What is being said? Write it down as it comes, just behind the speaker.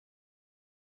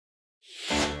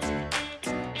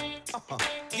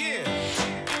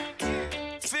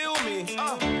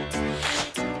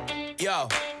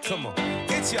Come on,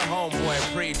 it's your homeboy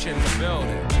Preach in the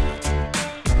building.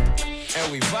 And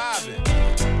we vibing.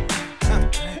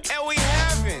 And we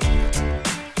having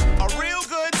a real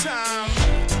good time.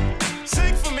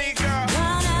 Sing for me, girl.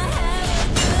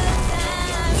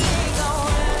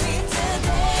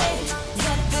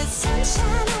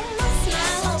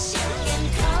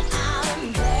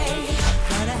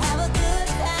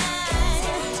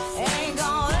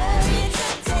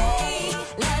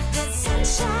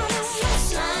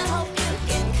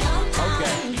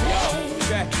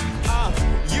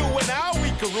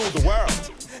 Rule the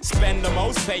world. Spend the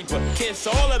most paper, kiss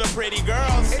all of the pretty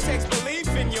girls. It takes belief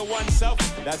in your oneself.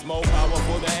 That's more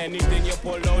powerful than anything you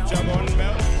pull out your gun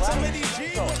belt. Somebody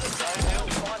G.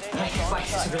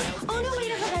 Oh no,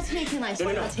 wait, that's making life. No.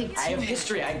 I have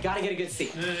history. I gotta get a good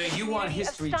seat. You want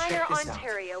history? Of Steiner, Check this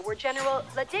Ontario, where General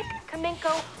Érik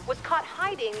Komencho was caught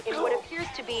hiding in what appears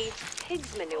to be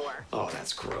pig's manure. Oh,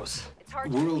 that's gross. The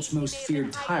world's most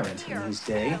feared tyrant in his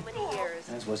day,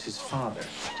 as was his father.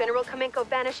 General Komencho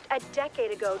vanished a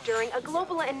decade ago during a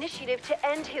global initiative to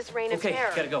end his reign of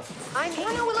terror. Okay, gotta go. I'm Come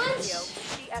on, lunch.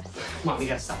 Mom, we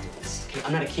gotta stop doing this. Okay,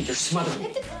 I'm not a kid. You're smothering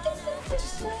me.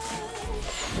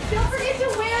 Don't forget to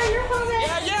wear your helmet.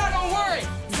 Yeah, don't worry.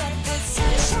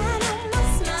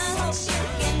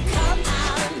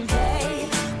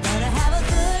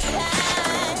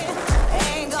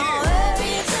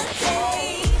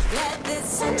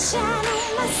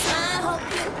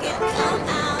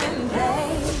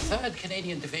 The 3rd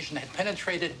Canadian Division had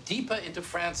penetrated deeper into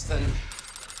France than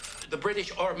the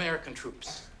British or American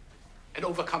troops and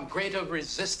overcome greater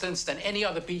resistance than any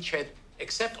other beachhead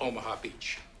except Omaha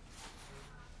Beach.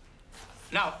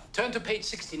 Now, turn to page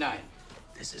 69.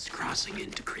 This is crossing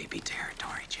into creepy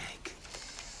territory, Jake.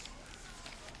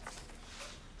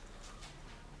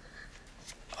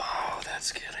 Oh,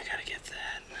 that's good. I gotta get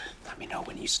that. Let me know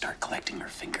when you start collecting her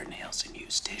fingernails and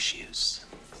use tissues.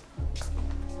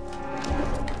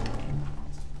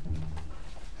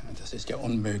 Das ist ja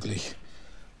unmöglich.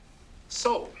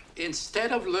 So,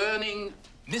 instead of learning,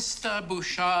 Mr.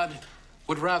 Bouchard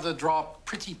would rather draw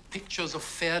pretty pictures of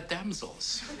fair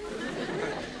damsels.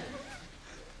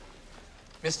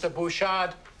 Mr.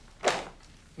 Bouchard,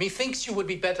 methinks you would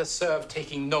be better served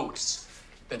taking notes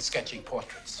than sketching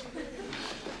portraits.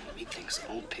 Methinks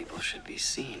old people should be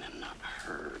seen and not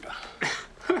heard.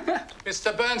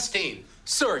 Mr. Bernstein.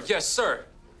 Sir, yes, sir.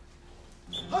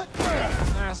 I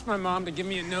asked my mom to give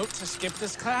me a note to skip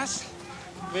this class.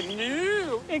 But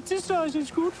no, exercise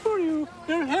is good for you.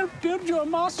 It'll help build your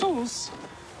muscles.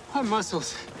 What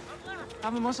muscles? I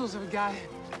have the muscles of a guy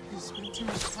who spent too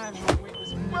much time on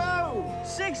weightless. Whoa!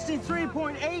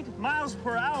 63.8 miles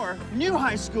per hour. New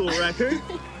high school record.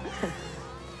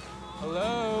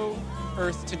 Hello,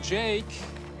 Earth to Jake.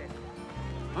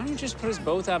 Why don't you just put us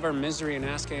both out of our misery and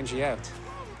ask Angie out?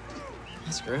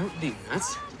 Ask her out? Are you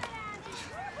nuts?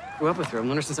 Grew up with her. I've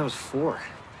known her since I was 4.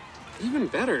 Even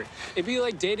better. It'd be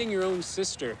like dating your own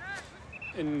sister.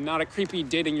 In not a creepy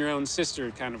dating your own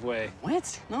sister kind of way.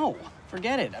 What? No,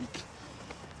 forget it. I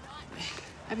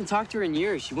haven't talked to her in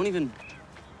years. She won't even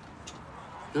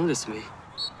notice me.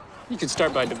 You could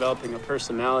start by developing a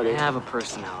personality. I have a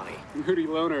personality. Moody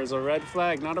loner is a red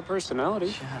flag, not a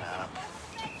personality. Shut up.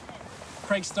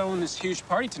 Craig's throwing this huge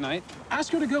party tonight.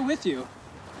 Ask her to go with you.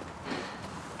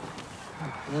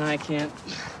 No, I can't.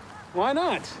 Why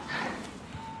not?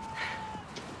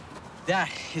 That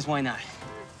is why not.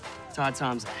 Todd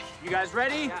Tomzak. You guys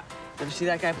ready? Yeah. Ever see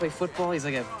that guy play football? He's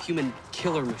like a human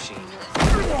killer machine.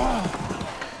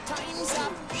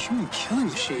 Human killing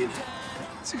machine.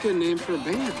 That's a good name for a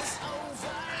band.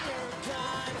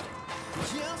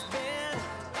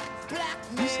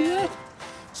 You see that?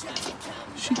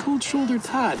 She cold-shouldered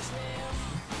Todd.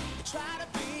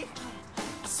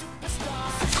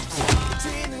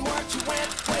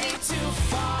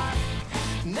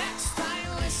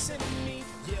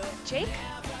 Jake?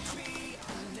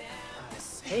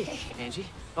 Hey, Angie.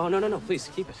 Oh, no, please,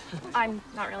 keep it. I'm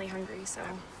not really hungry, so...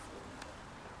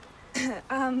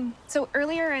 So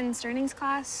earlier in Sterning's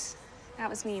class, that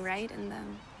was me, right? In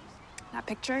that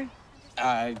picture?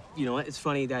 You know what? It's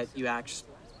funny that you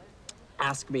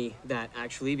ask me that,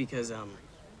 actually, because,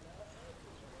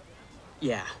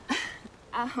 yeah.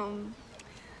 Could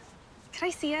I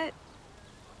see it?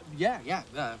 Yeah,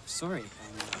 sorry.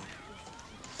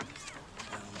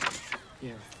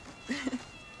 Yeah.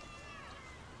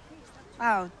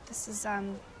 Wow, this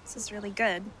is really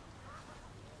good.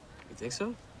 You think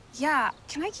so? Yeah,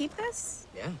 can I keep this?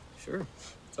 Yeah, sure.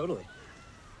 Totally.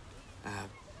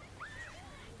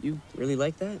 You really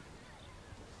like that?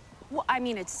 Well, I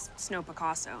mean, it's no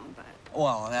Picasso, but...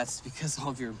 Well, that's because all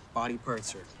of your body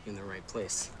parts are in the right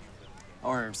place.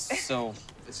 Or so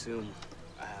assume.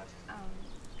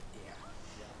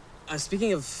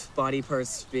 Speaking of body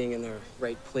parts being in the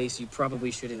right place, you probably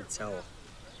shouldn't tell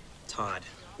Todd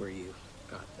where you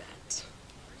got that.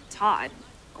 Todd?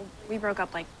 We broke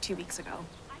up like 2 weeks ago.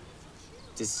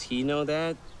 Does he know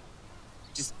that?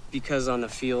 Just because on the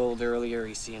field earlier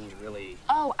he seemed really...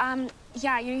 Oh,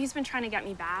 yeah, you know, he's been trying to get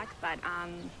me back, but,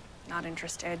 not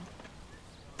interested.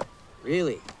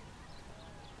 Really?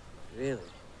 Really?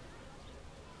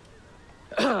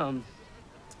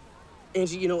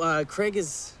 Angie, you know, Craig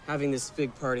is having this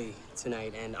big party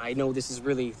tonight, and I know this is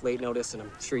really late notice, and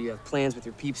I'm sure you have plans with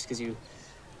your peeps, because you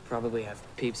probably have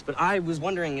peeps, but I was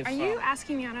wondering if... Are you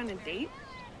asking me out on a date?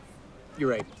 You're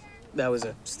right. That was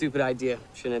a stupid idea.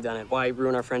 Shouldn't have done it. Why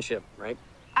ruin our friendship, right?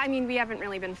 I mean, we haven't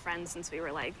really been friends since we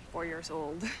were, like, 4 years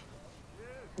old.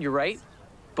 You're right,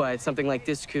 but something like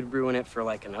this could ruin it for,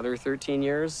 like, another 13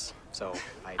 years, so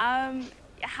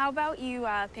How about you,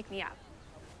 pick me up?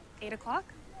 8 o'clock?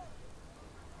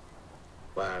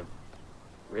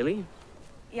 Really?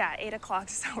 Yeah, 8 o'clock.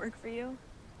 Does that work for you?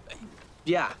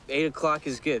 Yeah, 8 o'clock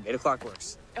is good. 8 o'clock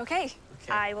works. Okay.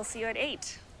 I will see you at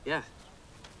 8. Yeah.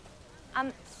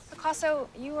 Picasso,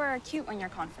 you are cute when you're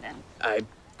confident. I'm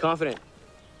confident.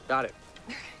 Got it.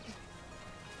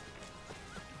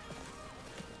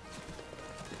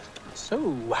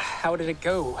 So, how did it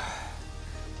go?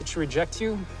 Did she reject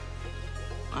you?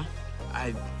 What?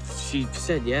 She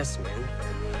said yes, man.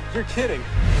 You're kidding.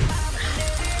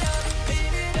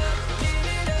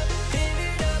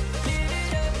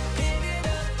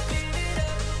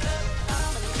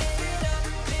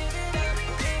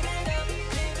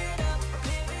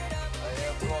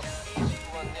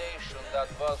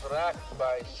 Was racked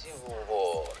by civil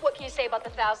war. What can you say about the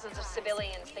thousands of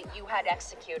civilians that you had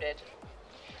executed?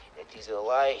 That is a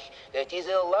lie. That is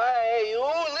a lie.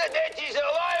 That is a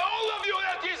lie. All of you,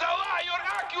 that is a lie. Your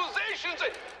accusations.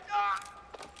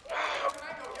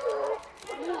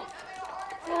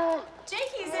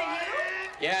 Jakey, is that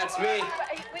you? Yeah, it's me.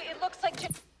 It looks like...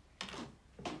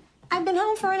 I've been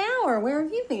home for an hour. Where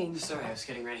have you been? Sorry, I was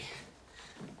getting ready.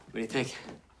 What do you think?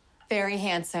 Very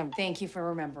handsome. Thank you for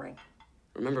remembering.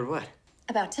 Remembered what?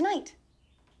 About tonight.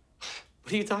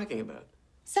 What are you talking about?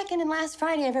 Second and last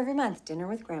Friday of every month, dinner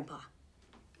with Grandpa.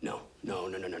 No.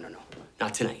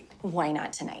 Not tonight. Why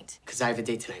not tonight? Because I have a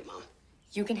date tonight, Mom.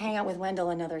 You can hang out with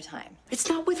Wendall another time. It's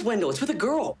not with Wendell, it's with a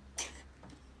girl.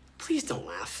 Please don't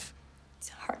laugh. It's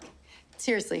hard.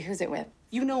 Seriously, who's it with?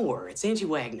 You know her, it's Angie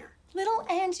Wagner. Little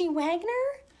Angie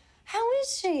Wagner? How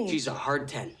is she? She's a hard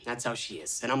 10, that's how she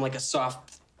is. And I'm like a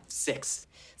soft 6.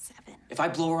 7. If I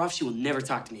blow her off, she will never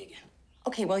talk to me again.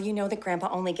 Okay, well, you know that Grandpa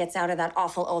only gets out of that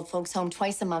awful old folks' home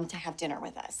twice a month to have dinner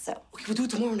with us, so... Okay, we'll do it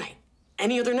tomorrow night.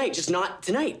 Any other night, just not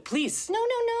tonight, please.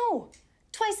 No.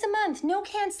 Twice a month, no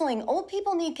canceling. Old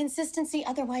people need consistency,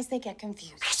 otherwise they get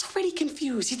confused. He's already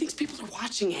confused. He thinks people are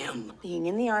watching him. Being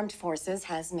in the armed forces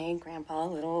has made Grandpa a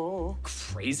little...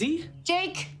 Crazy?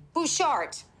 Jake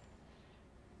Bouchard!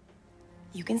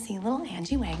 You can see little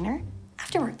Angie Wagner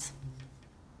afterwards.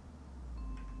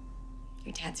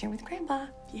 Your dad's here with Grandpa.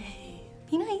 Yay.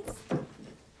 Be nice.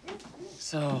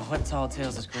 So, what tall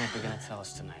tales is Grandpa gonna tell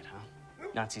us tonight, huh?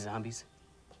 Nazi zombies?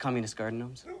 Communist garden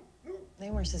gnomes? They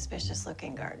were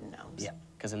suspicious-looking garden gnomes. Yeah,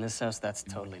 because in this house, that's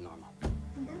totally normal.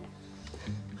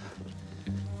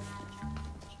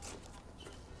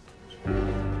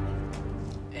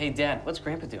 Hey, Dad, what's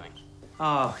Grandpa doing?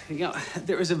 Oh, you know,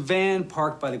 there is a van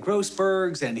parked by the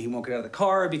Grossbergs, and he won't get out of the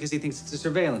car because he thinks it's a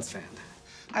surveillance van.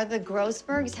 Are the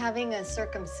Grossbergs having a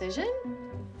circumcision?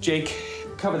 Jake,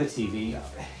 cover the TV.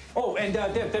 Oh, and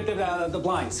the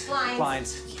blinds.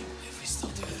 Blinds. If we still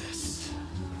do this.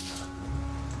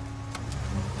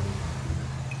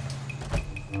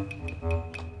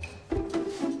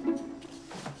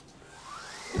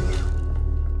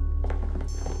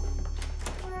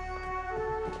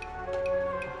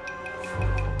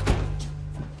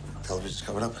 Television's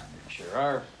covered up? Sure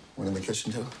are. One in the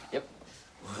kitchen, too? Yep.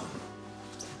 Wow.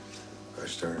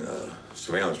 Gosh darn,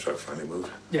 surveillance truck finally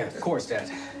moved. Yeah, of course, Dad.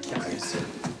 Nice.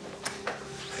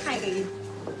 Hi, baby.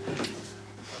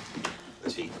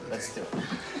 Let's eat. Let's do it.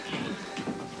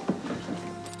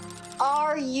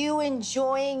 Are you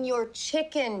enjoying your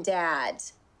chicken, Dad?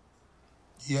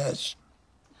 Yes.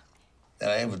 Did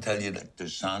I ever tell you that the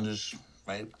Saunders,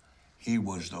 right? He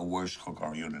was the worst cook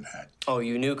our unit had. Oh,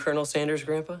 you knew Colonel Sanders,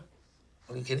 Grandpa?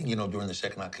 Are you kidding? You know, during the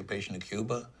second occupation of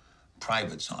Cuba,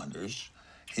 Private Saunders,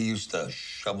 he used to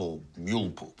shovel mule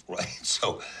poop, right?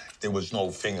 So there was no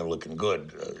finger looking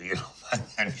good, you know,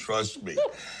 and trust me.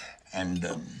 And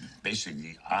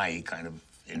basically, I kind of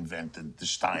invented the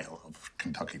style of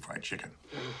Kentucky Fried Chicken.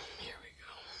 Here we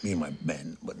go. me and my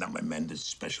men, but not my men, this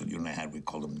special unit I had, we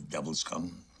called them the Devil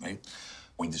Scum, right?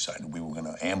 We decided we were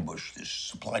gonna ambush this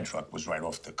supply truck, was right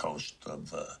off the coast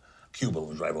of Cuba,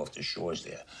 was right off the shores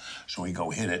there. So we go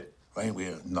hit it, right? We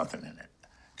had nothing in it,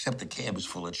 except the cab is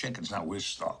full of chickens. Now we're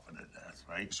starving to death,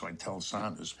 right? So I tell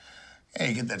Saunders,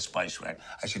 hey, get that spice rack.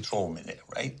 I should throw them in there,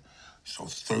 right? So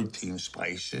 13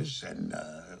 spices and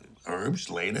herbs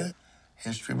later,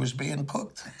 history was being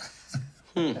cooked.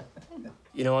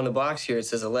 You know, on the box here, it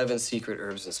says 11 secret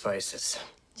herbs and spices.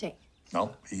 Jake.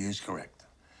 No, he is correct.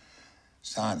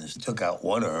 Saunders took out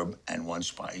 1 herb and 1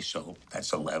 spice, so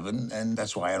that's 11, and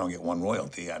that's why I don't get 1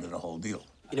 royalty out of the whole deal.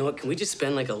 You know what? Can we just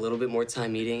spend like a little bit more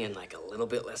time eating and like a little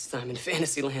bit less time in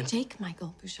Fantasyland? Jake,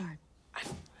 Michael, Bouchard.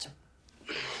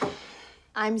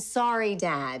 I'm sorry,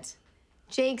 Dad.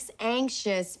 Jake's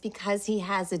anxious because he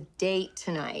has a date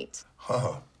tonight.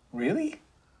 Oh, really?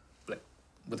 Like,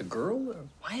 with a girl? Or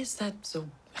why is that so...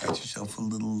 Got yourself a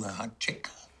little hot chick?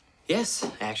 Yes,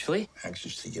 actually.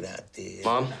 Anxious to get out there.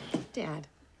 Mom? Dad.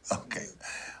 Okay.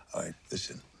 All right,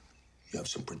 listen. You have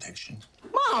some protection?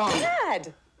 Mom!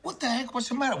 Dad! What the heck? What's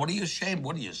the matter? What are you ashamed?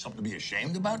 What are you, something to be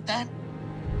ashamed about that?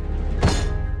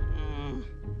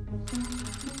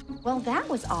 Well, that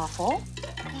was awful.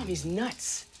 Mom, he's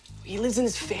nuts. He lives in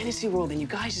this fantasy world, and you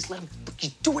guys just let him...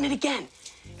 He's doing it again.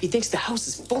 He thinks the house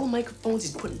is full of microphones.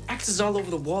 He's putting X's all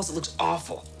over the walls. It looks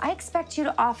awful. I expect you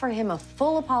to offer him a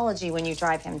full apology when you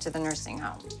drive him to the nursing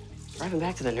home. Drive him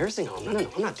back to the nursing home? No,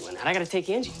 I'm not doing that. I gotta take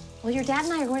Angie. Well, your dad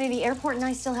and I are going to the airport, and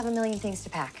I still have a million things to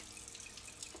pack.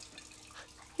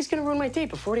 He's gonna ruin my date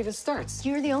before it even starts.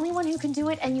 You're the only one who can do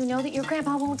it, and you know that your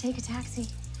grandpa won't take a taxi.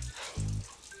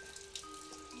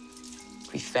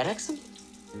 We FedEx him?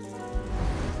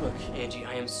 Look, Angie,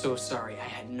 I am so sorry. I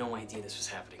had no idea this was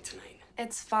happening tonight.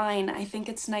 It's fine. I think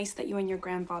it's nice that you and your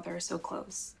grandfather are so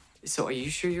close. So are you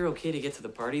sure you're okay to get to the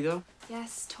party, though?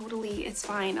 Yes, totally. It's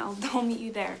fine. I'll meet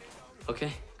you there.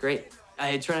 Okay, great.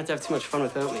 I try not to have too much fun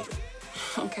without me.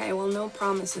 Okay, well, no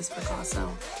promises, Picasso.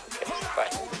 Bye.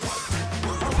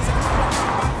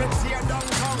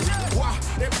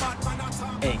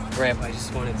 Hey, Grandpa, I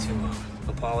just wanted to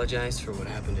apologize for what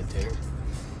happened at dinner.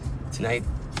 Tonight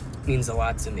means a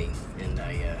lot to me, and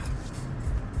I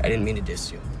didn't mean to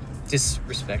diss you.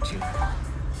 Disrespect you.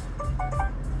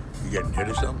 You getting hit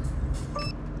or something?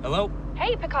 Hello?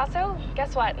 Hey, Picasso.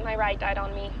 Guess what? My ride died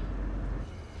on me.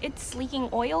 It's leaking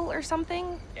oil or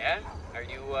something? Yeah? Are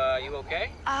you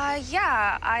okay?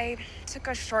 Yeah. I took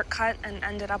a shortcut and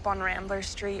ended up on Rambler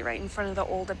Street right in front of the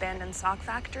old abandoned sock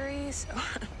factory, so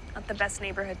not the best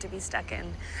neighborhood to be stuck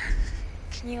in.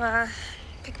 Can you,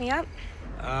 pick me up?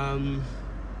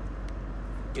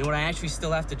 You know what? I actually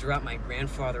still have to drop my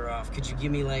grandfather off. Could you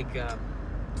give me, like,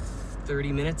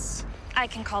 30 minutes? I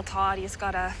can call Todd. He's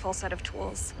got a full set of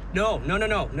tools. No.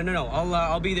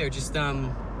 I'll be there. Just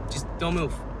don't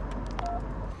move.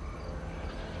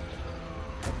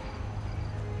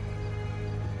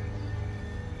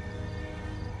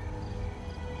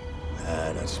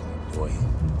 That's my boy.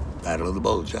 Battle of the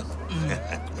Bulge, huh?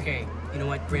 Okay, you know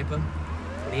what, Grandpa?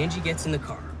 When Angie gets in the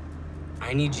car,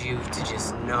 I need you to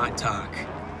just not talk,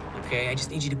 okay? I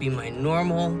just need you to be my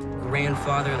normal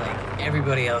grandfather like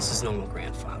everybody else's normal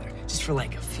grandfather. Just for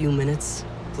like a few minutes,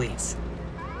 please.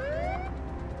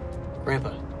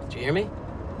 Grandpa, did you hear me?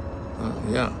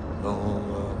 Yeah,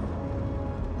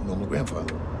 normal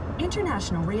grandfather.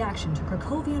 International reaction to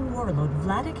Krakowian warlord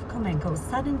Érik Komencho's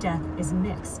sudden death is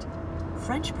mixed.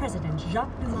 French President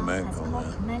Jacques Dumas has called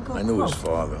Komencho, I knew his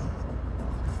father.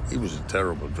 He was a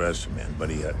terrible dresser, man, but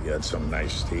he had some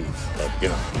nice teeth. But, you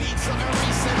know.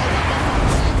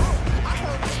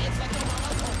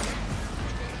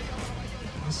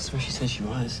 This is where she said she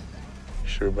was.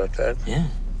 Sure about that? Yeah.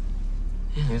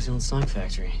 Yeah, there's the old sock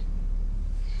factory.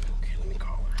 Okay, let me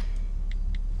call her.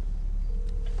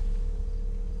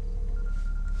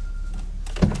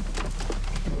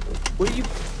 What are you...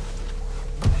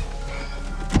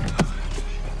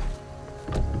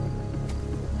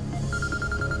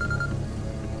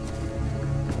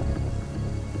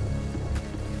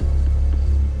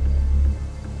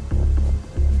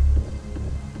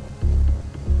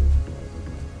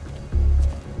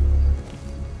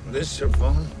 This her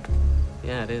phone?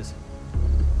 Yeah, it is.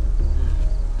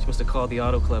 She must have called the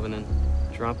auto club and then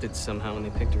dropped it somehow when they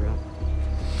picked her up.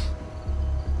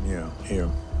 Yeah, here.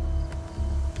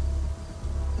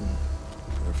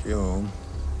 Perfume.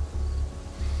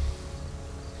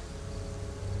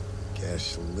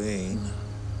 Gasoline.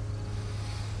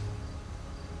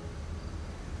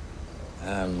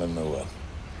 And manure.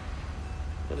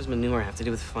 What does manure have to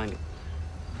do with finding?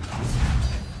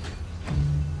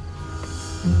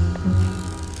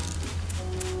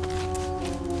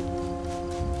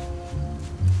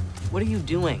 What are you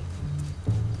doing?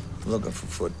 Looking for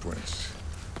footprints.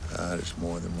 There's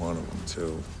more than one of them,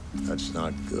 too. That's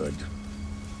not good.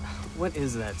 What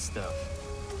is that stuff?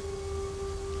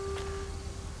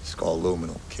 It's called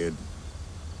luminal, kid.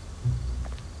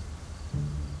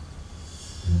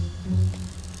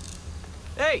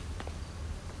 Hey!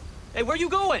 Hey, where you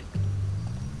going?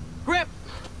 Grip!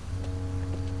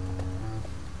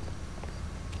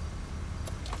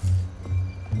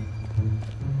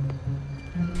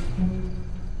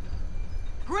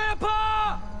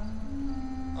 Grandpa!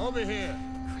 Over here.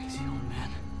 Crazy old man.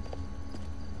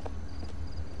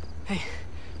 Hey,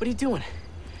 what are you doing?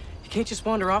 You can't just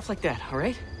wander off like that, all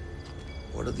right?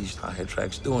 What are these tire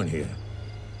tracks doing here?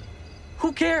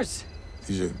 Who cares?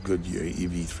 These are Goodyear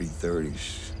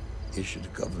EV330s, issued to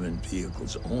government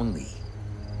vehicles only.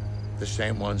 The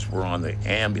same ones were on the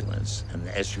ambulance and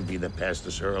the SUV that passed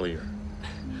us earlier.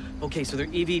 Okay, so they're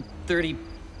EV30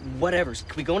 whatevers.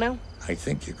 Can we go now? I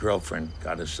think your girlfriend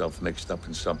got herself mixed up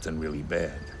in something really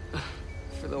bad.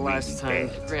 For the last time,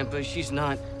 bad. Grandpa, she's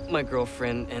not my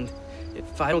girlfriend, and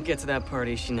if I don't get to that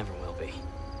party, she never will be.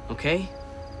 Okay?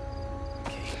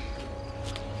 Okay.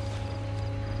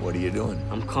 What are you doing?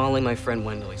 I'm calling my friend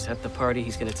Wendall. He's at the party.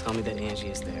 He's gonna tell me that Angie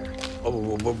is there.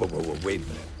 Oh, wait a minute.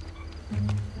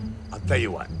 I'll tell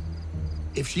you what.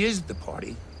 If she is at the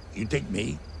party, you take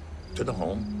me to the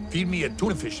home, feed me a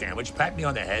tuna fish sandwich, pat me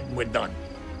on the head, and we're done.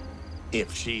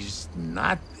 If she's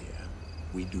not there,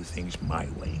 we do things my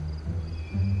way.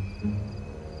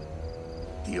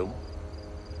 Deal?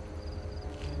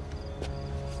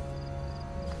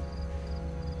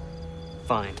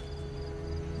 Fine.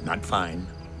 Not fine.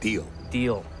 Deal.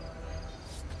 Deal.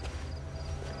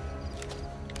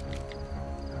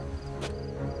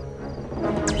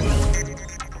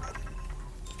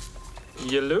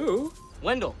 Hello?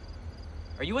 Wendall,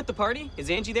 are you at the party? Is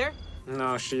Angie there?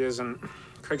 No, she isn't.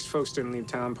 Craig's folks didn't leave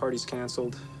town. Party's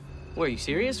canceled. What, are you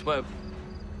serious? What?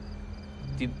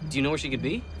 Do you know where she could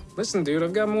be? Listen, dude,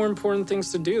 I've got more important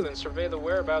things to do than survey the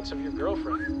whereabouts of your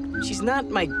girlfriend. She's not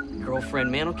my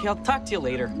girlfriend, man. Okay, I'll talk to you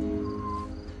later.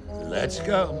 Let's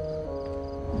go.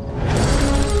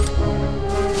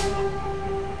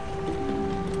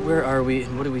 Where are we?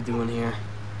 What are we doing here?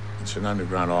 It's an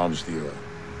underground arms dealer.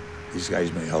 These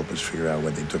guys may help us figure out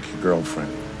where they took your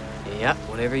girlfriend. Yeah,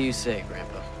 whatever you say,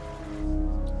 Grandpa.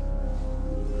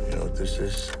 You know what this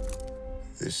is?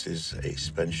 This is a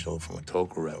special from a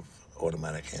Tokarev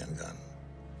automatic handgun.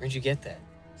 Where'd you get that?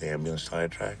 The ambulance tire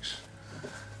tracks?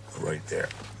 Right there.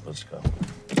 Let's go.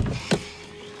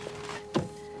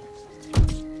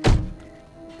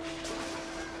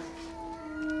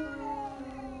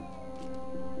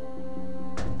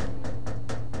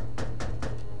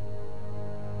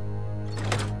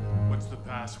 What's the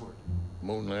password?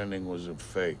 Moon landing was a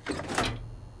fake.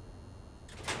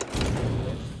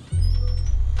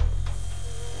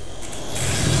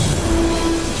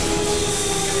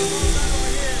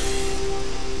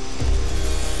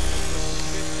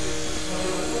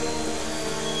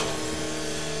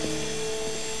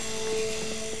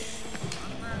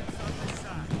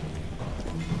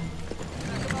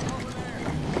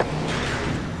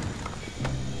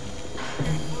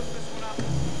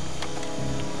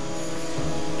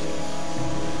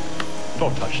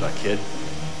 Don't touch that, kid.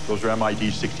 Those are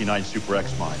MID 69 Super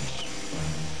X mines.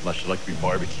 Unless you like to be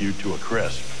barbecued to a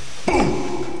crisp.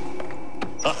 Boom!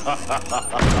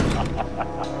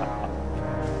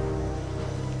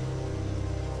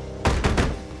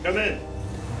 Come in.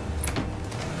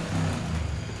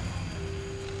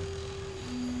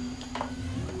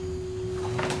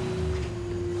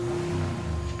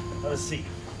 Have a seat.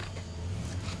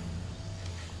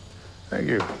 Thank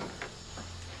you.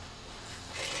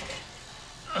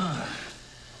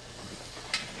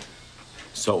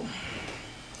 So,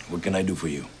 what can I do for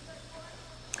you?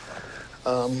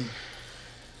 You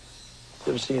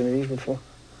ever seen any of these before?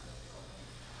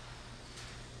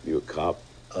 You a cop?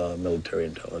 Military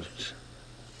intelligence.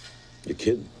 Your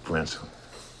kid? Grandson.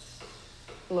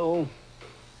 Hello.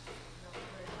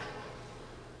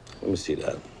 Let me see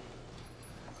that.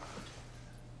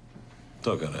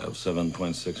 Took out a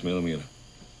 7.6 millimeter.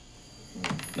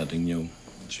 Nothing new.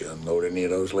 Did you unload any of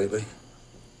those lately?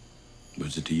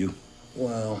 Was it to you?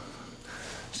 Well,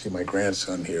 see, my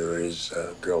grandson here, his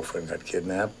girlfriend got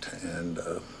kidnapped, and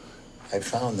I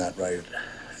found that right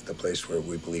at the place where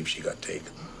we believe she got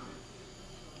taken.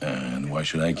 And why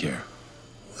should I care?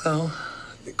 Well,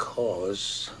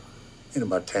 because in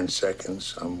about 10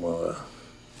 seconds, I'm gonna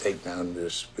take down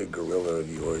this big gorilla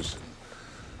of yours and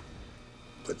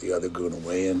put the other goon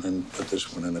away and then put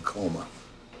this one in a coma.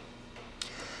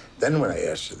 Then when I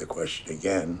ask you the question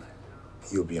again,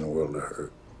 you'll be in a world of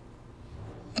hurt.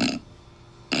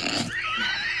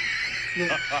 You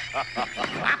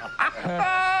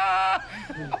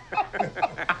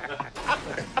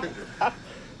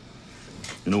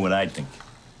know what I think?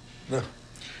 No.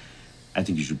 I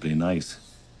think you should play nice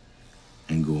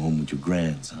and go home with your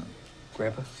grandson.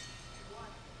 Grandpa?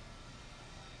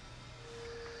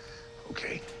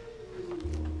 Okay.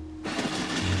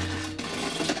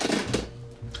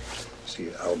 See,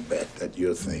 I'll bet that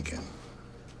you're thinking,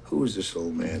 who is this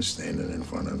old man standing in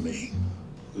front of me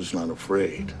who's not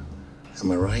afraid? Am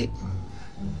I right?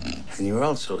 And you're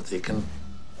also thinking,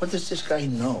 what does this guy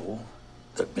know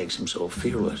that makes him so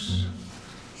fearless?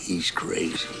 He's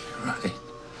crazy, right?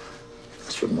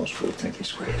 That's what most people think,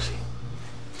 he's crazy.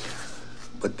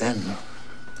 But then,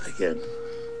 again,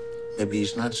 maybe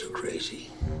he's not so crazy.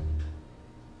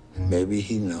 Maybe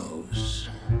he knows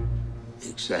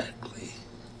exactly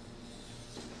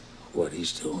what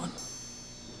he's doing.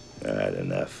 All right,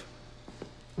 enough.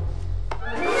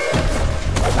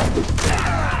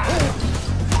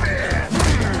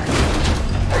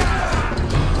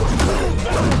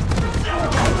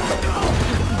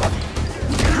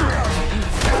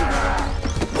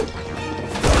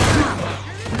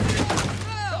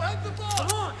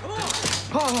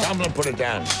 I'm gonna put it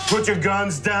down. Put your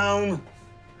guns down.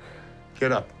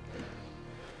 Get up.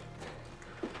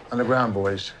 On the ground,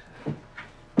 boys.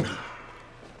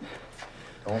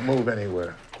 Don't move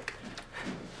anywhere.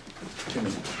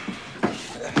 Jimmy.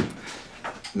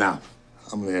 Now,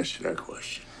 I'm gonna ask you that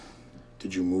question.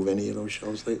 Did you move any of those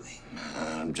shells lately?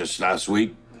 Just last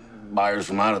week, buyers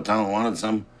from out of town wanted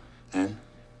some. And?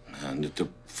 And they took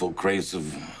full crates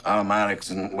of automatics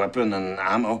and weapon and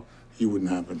ammo. You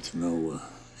wouldn't happen to know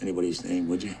anybody's name,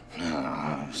 would you?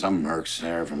 Some mercs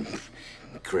there from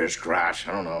Krish Crash,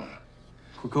 I don't know.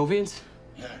 Krakowians?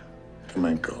 Yeah.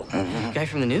 Komencho. Guy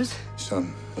from the news?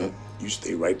 Son, you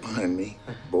stay right behind me.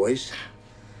 Boys,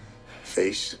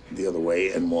 face the other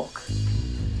way and walk.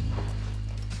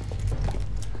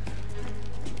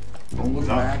 Don't look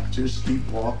back, just keep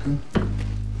walking.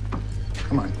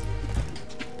 Come on.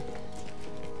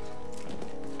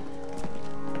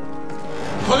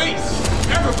 Police!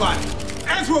 Everybody!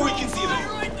 Hands where we can see them!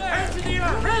 Hands in the air!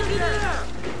 Hands in the air!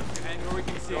 And where we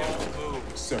can see them. Move.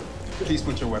 Sir, please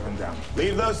put your weapon down.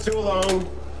 Leave those two alone.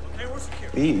 Okay, we're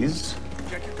secure. These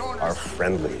Check your corners. are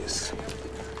friendlies.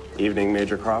 Evening,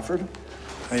 Major Crawford.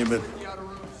 How you been?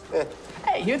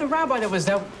 Hey, you're the rabbi that was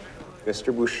out.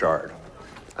 Mr. Bouchard.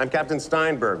 I'm Captain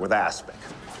Steinberg with Aspic.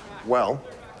 Well,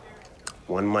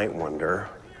 one might wonder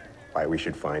why we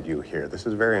should find you here. This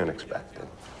is very unexpected.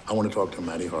 I want to talk to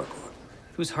Maddie Harcourt.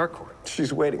 Who's Harcourt?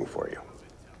 She's waiting for you.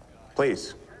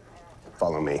 Please,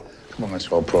 follow me. Come on, let's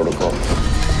follow protocol.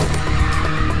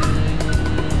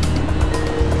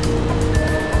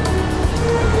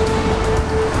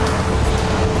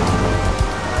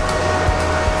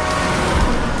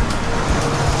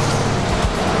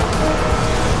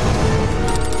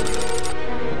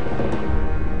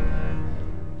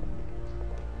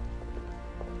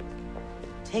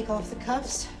 Take off the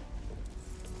cuffs.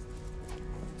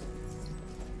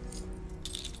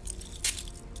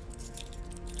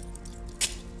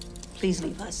 Please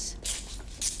leave us.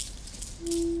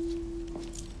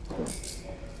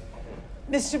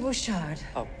 Mr. Bouchard.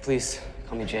 Oh, please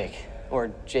call me Jake.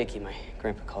 Or Jakey. My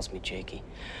grandpa calls me Jakey.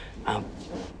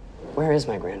 Where is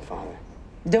my grandfather?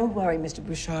 Don't worry, Mr.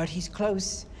 Bouchard. He's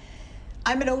close.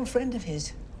 I'm an old friend of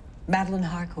his, Madeline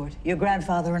Harcourt. Your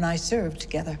grandfather and I served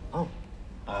together. Oh.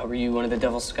 Were you one of the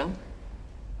Devil's Scum?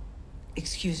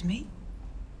 Excuse me?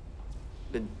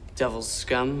 The Devil's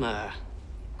Scum,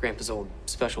 Grandpa's old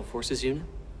Special Forces unit?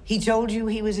 He told you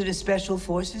he was in a Special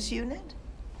Forces unit?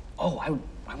 Oh,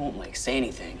 I won't, say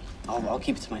anything. I'll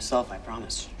keep it to myself, I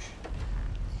promise.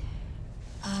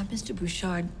 Mr.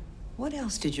 Bouchard, what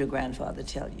else did your grandfather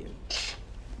tell you?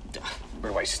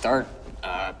 Where do I start?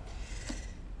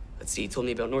 Let's see, he told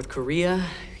me about North Korea.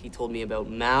 He told me about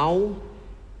Mao.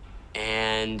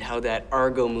 And how that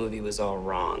Argo movie was all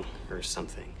wrong, or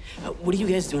something. What are you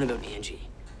guys doing about Angie?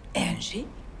 Angie?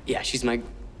 Yeah, she's my...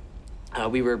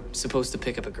 we were supposed to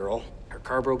pick up a girl. Her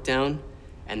car broke down,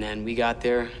 and then we got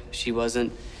there. She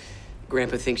wasn't.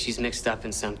 Grandpa thinks she's mixed up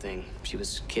in something. She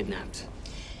was kidnapped.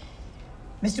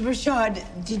 Mr. Bouchard,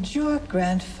 did your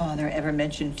grandfather ever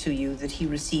mention to you that he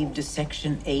received a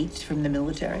Section 8 from the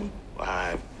military?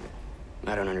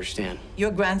 I don't understand.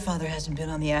 Your grandfather hasn't been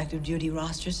on the active duty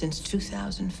roster since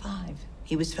 2005.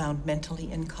 He was found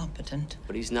mentally incompetent.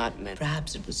 But he's not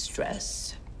Perhaps it was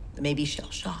stress, maybe shell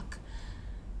shock.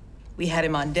 We had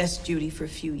him on desk duty for a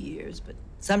few years, but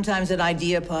sometimes an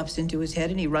idea pops into his head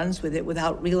and he runs with it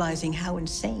without realizing how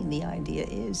insane the idea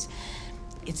is.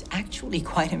 It's actually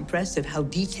quite impressive how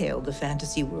detailed the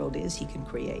fantasy world is he can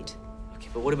create. Okay,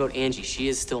 but what about Angie? She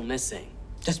is still missing.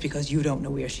 Just because you don't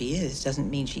know where she is doesn't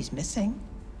mean she's missing.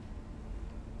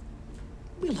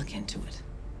 We'll look into it.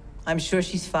 I'm sure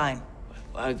she's fine.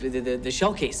 The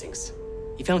shell casings.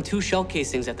 He found 2 shell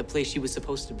casings at the place she was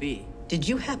supposed to be. Did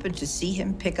you happen to see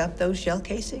him pick up those shell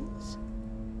casings?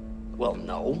 Well,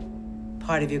 no.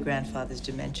 Part of your grandfather's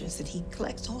dementia is that he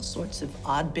collects all sorts of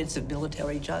odd bits of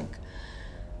military junk.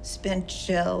 Spent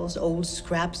shells, old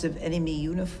scraps of enemy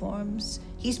uniforms.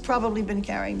 He's probably been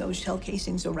carrying those shell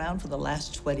casings around for the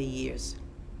last 20 years.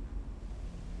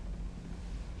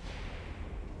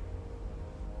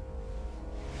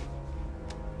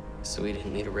 So he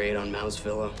didn't lead a raid on Mao's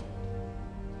villa.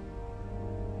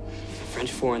 The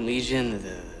French Foreign Legion,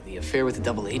 the affair with the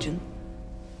double agent.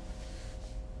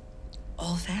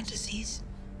 All fantasies?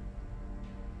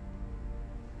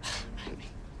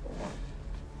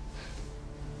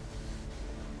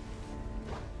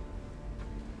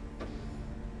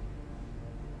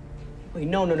 Wait,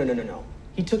 no.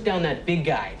 He took down that big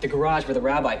guy at the garage where the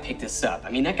rabbi picked us up. I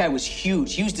mean, that guy was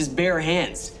huge. He used his bare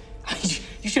hands.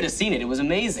 You should have seen it. It was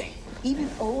amazing. Even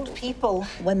old people,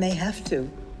 when they have to,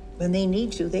 when they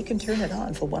need to, they can turn it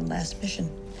on for one last mission.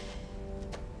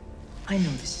 I know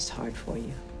this is hard for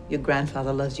you. Your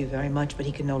grandfather loves you very much, but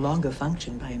he can no longer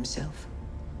function by himself.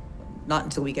 Not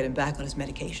until we get him back on his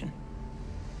medication.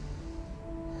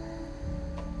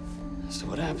 So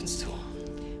what happens to him?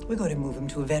 We're going to move him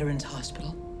to a veterans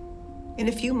hospital. In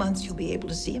a few months, you'll be able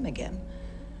to see him again.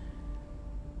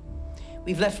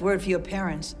 We've left word for your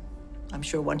parents. I'm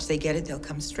sure once they get it, they'll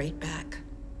come straight back.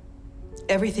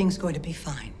 Everything's going to be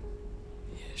fine.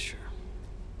 Yeah, sure.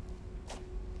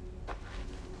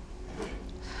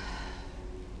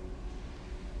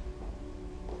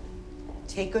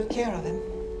 Take good care of him,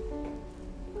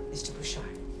 Mr. Bouchard.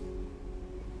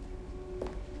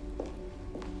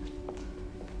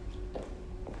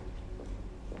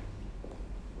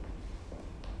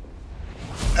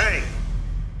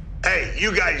 Hey,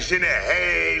 you guys in there.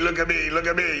 Hey, look at me, look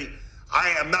at me. I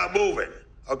am not moving,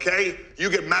 okay? You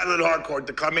get Madeline Harcourt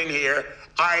to come in here.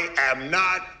 I am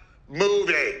not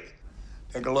moving.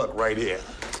 Take a look right here.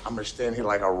 I'm gonna stand here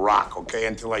like a rock, okay,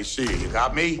 until I see you. You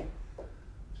got me?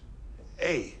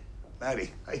 Hey,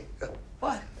 Maddie. Hey.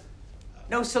 What?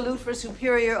 No salute for a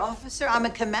superior officer? I'm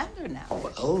a commander now.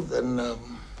 Well, then,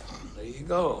 there you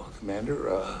go,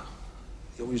 Commander.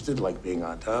 You always did like being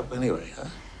on top anyway, huh?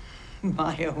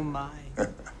 My, oh, my.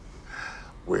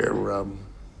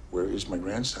 Where is my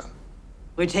grandson?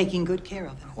 We're taking good care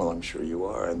of him. Well, I'm sure you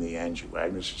are. In the Angie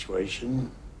Wagner situation.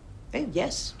 Hey,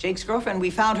 yes, Jake's girlfriend. We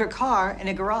found her car in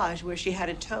a garage where she had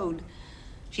it towed.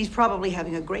 She's probably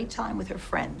having a great time with her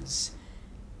friends.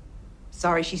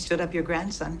 Sorry she stood up your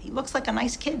grandson. He looks like a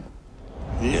nice kid.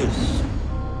 He is.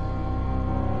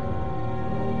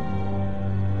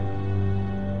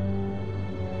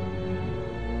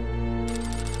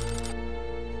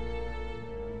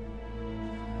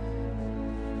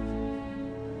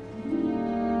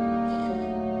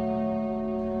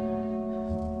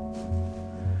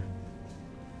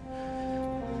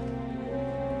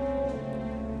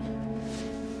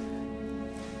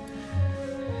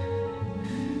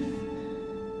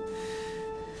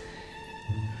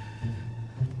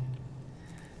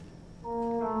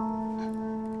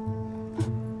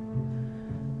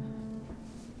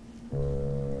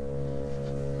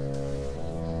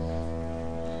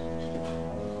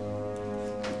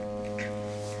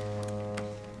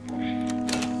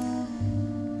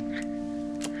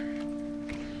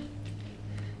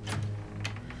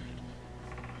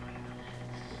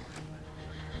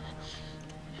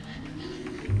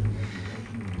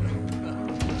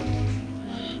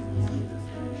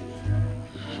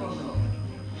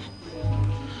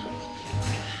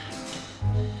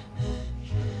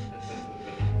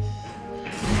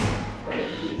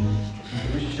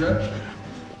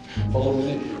 Follow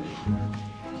me.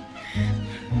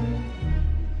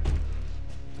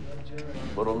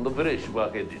 Waarom de bridge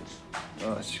waar je dit?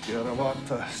 Als je er wat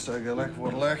zegelijk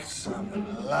wordt licht, samen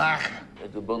lachen.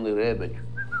 Het is een rebek.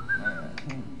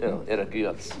 Ja, Érik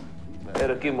Canuel.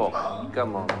 Érik Canuel,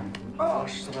 come on. Oh,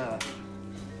 straat.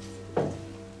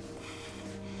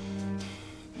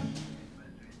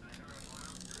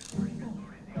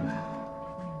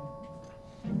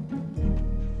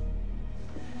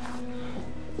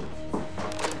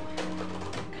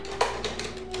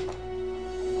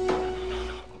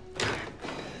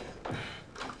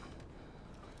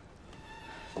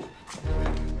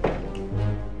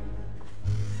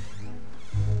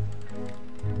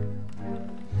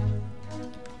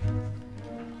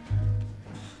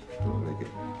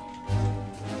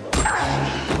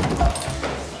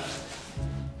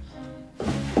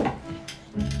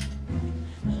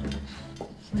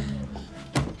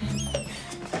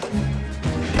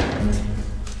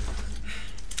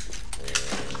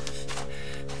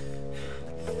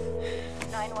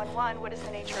 line. What is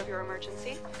the nature of your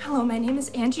emergency? Hello, my name is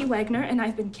Angie Wagner, and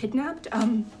I've been kidnapped.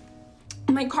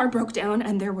 My car broke down,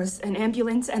 and there was an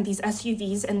ambulance and these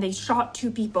SUVs, and they shot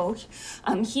 2 people.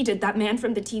 He did, that man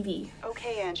from the TV.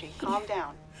 Okay, Angie, calm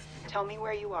down. Tell me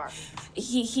where you are.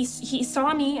 He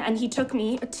saw me, and he took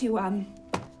me to,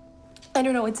 I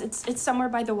don't know, it's somewhere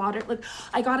by the water. Like,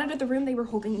 I got out of the room they were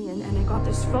holding me in, and I got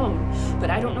this phone, but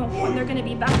I don't know when they're gonna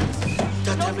be back.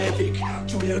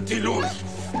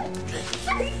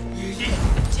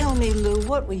 Tell me, Lou,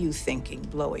 what were you thinking,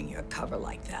 blowing your cover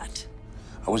like that?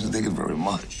 I wasn't thinking very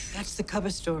much. That's the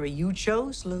cover story you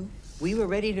chose, Lou. We were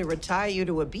ready to retire you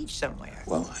to a beach somewhere.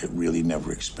 Well, I really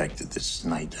never expected this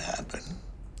night to happen.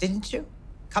 Didn't you?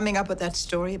 Coming up with that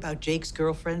story about Jake's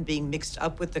girlfriend being mixed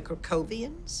up with the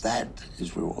Krakowians? That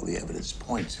is where all the evidence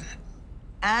points at.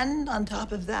 And on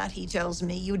top of that, he tells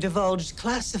me you divulged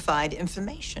classified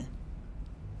information.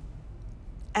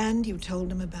 And you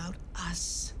told him about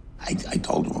us. I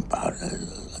told him about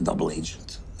a double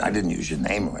agent. I didn't use your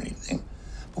name or anything.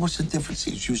 But what's the difference?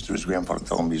 He's used to his grandfather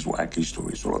telling me these wacky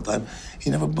stories all the time. He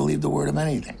never believed a word of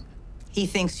anything. He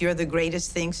thinks you're the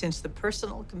greatest thing since the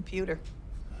personal computer.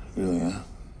 Really, huh?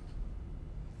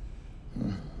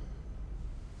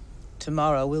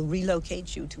 Tomorrow, we'll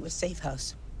relocate you to a safe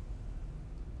house.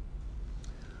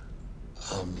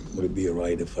 Would it be all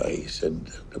right if I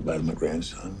said about my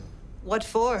grandson? What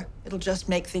for? It'll just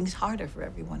make things harder for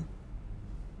everyone.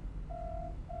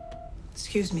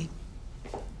 Excuse me.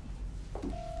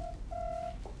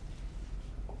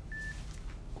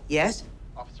 Yes?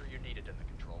 Officer, you're needed in the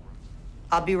control room.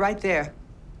 I'll be right there.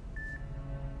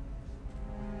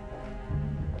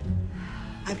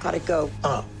 I've got to go.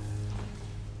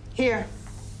 Here.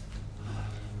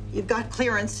 You've got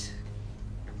clearance.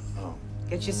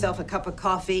 Get yourself a cup of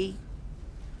coffee.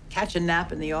 Catch a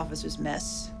nap in the officer's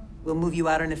mess. We'll move you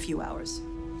out in a few hours.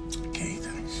 Okay,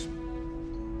 thanks.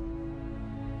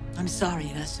 I'm sorry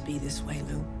it has to be this way,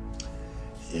 Lou.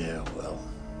 Yeah, well.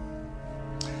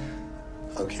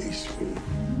 Okay, sweetie.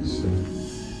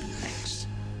 Thanks.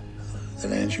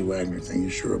 That Angie Wagner thing, you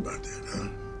sure about that, huh?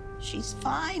 She's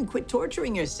fine. Quit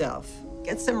torturing yourself.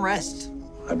 Get some rest.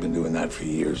 I've been doing that for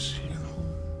years, you know.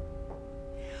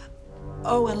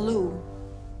 Oh, and Lou,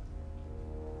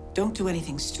 don't do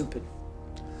anything stupid.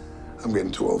 I'm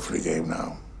getting too old for the game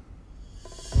now.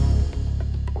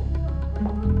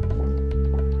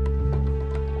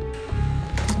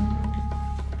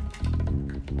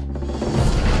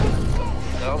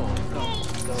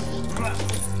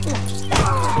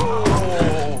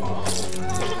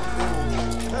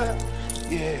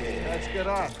 Let's get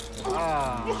up.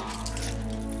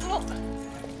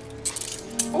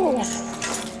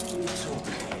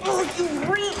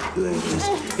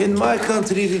 In my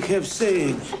country, we kept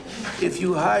saying, if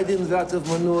you hide in vat of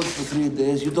manure for 3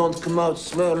 days, you don't come out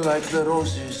smell like the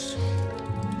roses.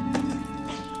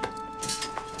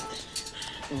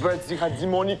 Vas-y, Radis,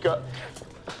 Monica.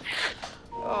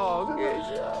 Oh,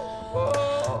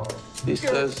 This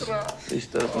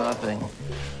does nothing.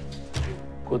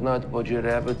 Good night, Budgie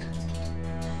Rabbit.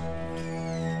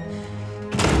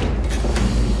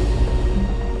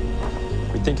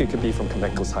 We think it could be from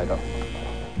Komencho's hideout.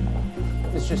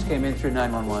 This just came in through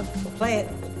 911. Play it.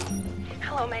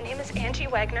 Hello, my name is Angie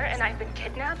Wagner, and I've been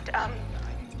kidnapped.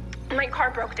 My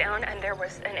car broke down, and there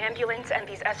was an ambulance and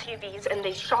these SUVs, and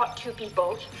they shot 2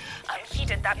 people. He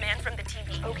did, that man from the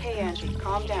TV. Okay, Angie,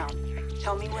 calm down.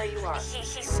 Tell me where you are.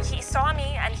 He saw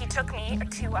me, and he took me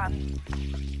to,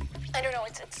 I don't know,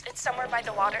 it's somewhere by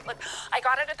the water. Look, I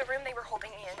got out of the room they were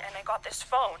holding me in, and I got this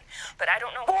phone, but I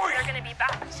don't know when they're gonna be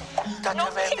back.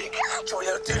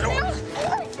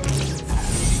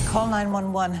 Call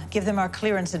 911. Give them our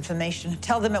clearance information.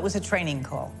 Tell them it was a training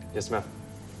call. Yes, ma'am.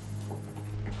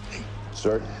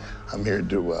 Sir, I'm here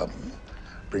to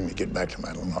bring the kid back to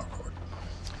Madeline Harcourt.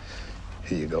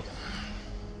 Here you go.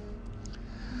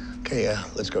 Okay,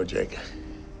 let's go, Jake.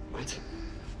 What?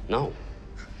 No.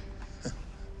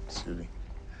 Judy.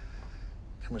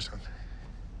 Come here, son.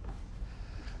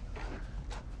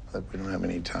 Look, we don't have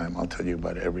any time. I'll tell you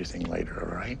about everything later,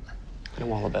 all right? I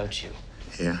know all about you.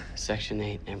 Yeah? Section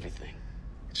 8, everything.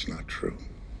 It's not true.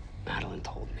 Madeline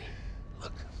told me.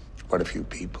 Quite a few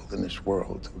people in this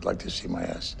world would like to see my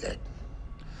ass dead.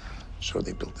 So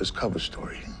they built this cover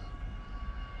story.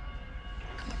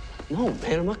 No,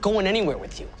 man, I'm not going anywhere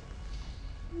with you.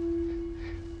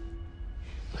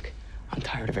 Look, I'm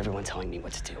tired of everyone telling me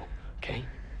what to do, okay?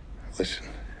 Listen,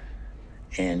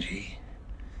 Angie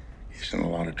is in a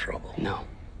lot of trouble. No,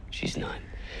 she's not.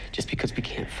 Just because we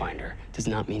can't find her does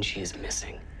not mean she is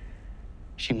missing.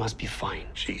 She must be fine.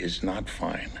 She is not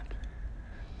fine.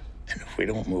 And if we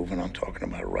don't move, and I'm talking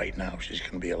about right now, she's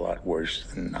going to be a lot worse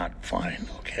than not fine,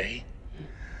 okay?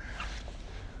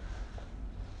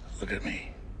 Look at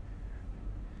me.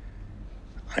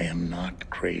 I am not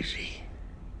crazy.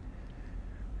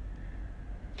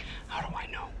 How do I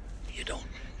know? You don't.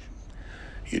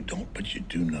 You don't, but you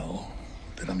do know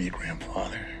that I'm your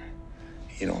grandfather.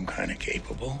 You know I'm kind of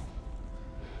capable.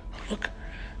 Look,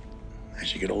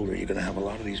 as you get older, you're going to have a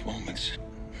lot of these moments.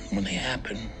 When they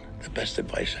happen, the best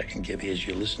advice I can give you is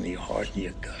you listen to your heart and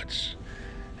your guts,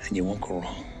 and you won't go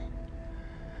wrong.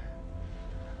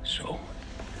 So,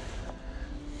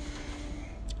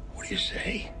 what do you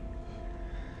say?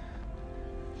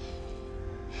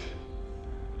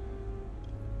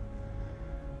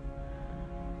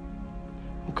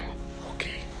 Okay.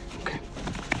 Okay. Okay.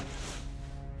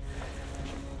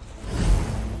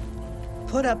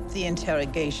 Put up the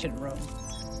interrogation room.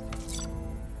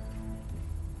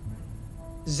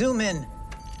 Zoom in.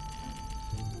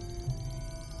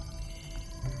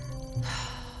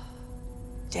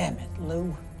 Damn it,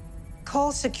 Lou.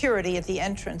 Call security at the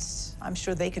entrance. I'm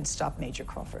sure they can stop Major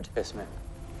Crawford. Yes, ma'am.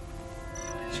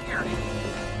 Security.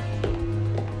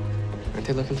 Aren't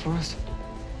they looking for us?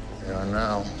 They are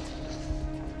now.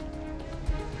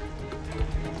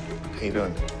 How you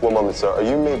doing? One moment, sir. Are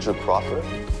you Major Crawford?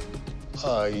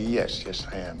 Yes,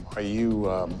 I am. Are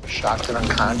you, shocked and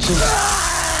unconscious?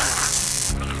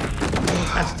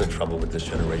 That's the trouble with this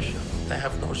generation. They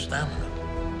have no stamina.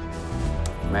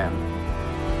 Ma'am.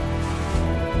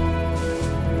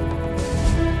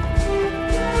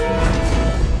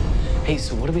 Hey,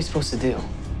 so what are we supposed to do?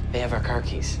 They have our car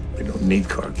keys. We don't need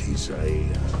car keys. I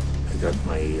got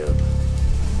my,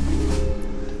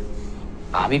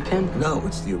 bobby pin? No,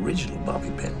 it's the original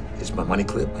bobby pin. It's my money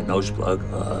clip, my nose plug,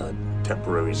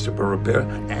 temporary zipper repair,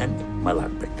 and my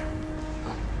lockpick.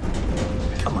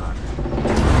 Come on.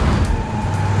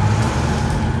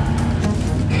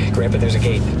 Grandpa, there's a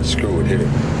gate. Screw it, hit it.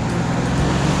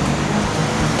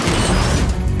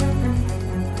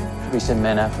 Should we send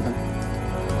men after them?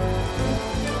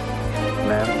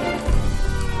 Ma'am?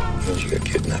 Angie got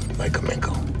kidnapped by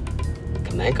Komencho.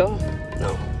 Komencho?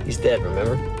 No, he's dead,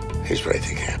 remember? Here's what I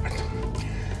think happened.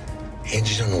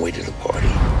 Angie's on the way to the party.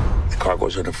 The car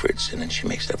goes on the fritz, and then she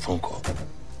makes that phone call.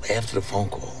 After the phone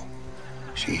call,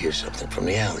 she hears something from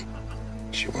the alley.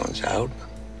 She runs out.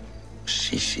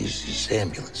 She sees this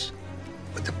ambulance.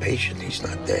 But the patient, he's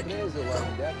not dead. No,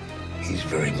 he's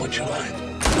very much alive.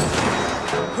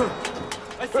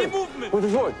 I see movement. What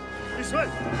is what? This way.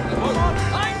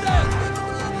 Behind them.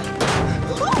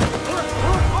 The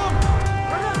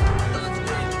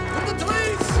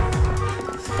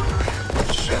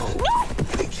So,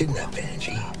 they kidnap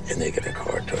Angie, and they get her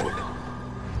car towed.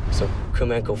 So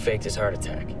Komencho faked his heart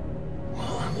attack.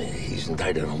 Well, I mean, he's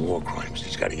indicted on war crimes.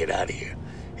 He's got to get out of here.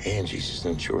 Angie's his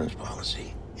insurance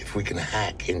policy. If we can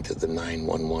hack into the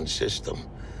 911 system,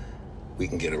 we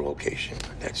can get her location.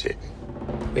 That's it.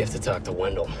 We have to talk to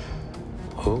Wendall.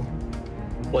 Who?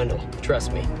 Wendall,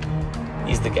 trust me.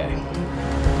 He's the guy.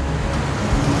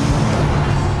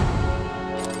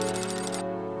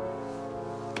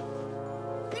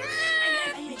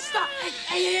 Hey, stop!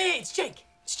 Hey, it's Jake.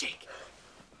 It's Jake.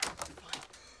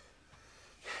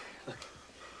 Look,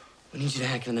 we need you to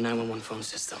hack into the 911 phone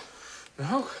system.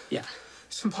 No? Yeah.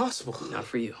 It's impossible. Not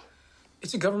for you.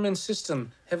 It's a government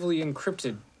system, heavily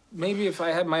encrypted. Maybe if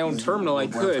I had my own terminal, I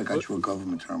What could. if I got you a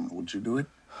government terminal? Would you do it?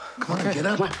 Come on, Okay. get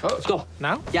up. Come on, let's go.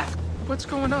 Now? Yeah. What's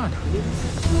going on?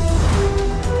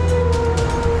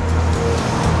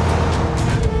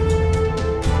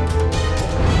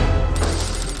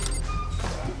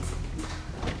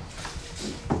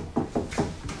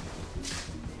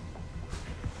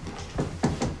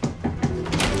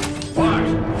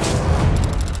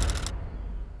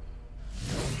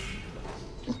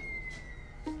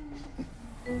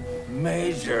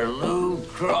 Major Lou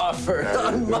Crawford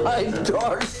on my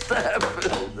doorstep.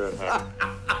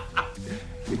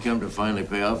 You come to finally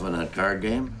pay off on that card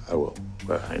game? I will,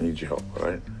 but I need your help, all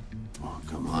right? Well,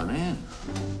 come on in.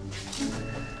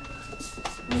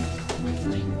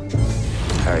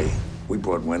 Harry, we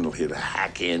brought Wendall here to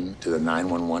hack in to the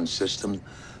 911 system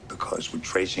because we're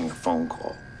tracing a phone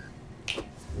call.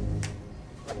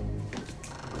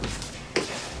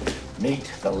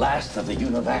 Meet the last of the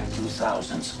UNIVAC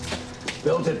 2000s.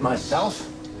 Built it myself,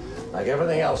 like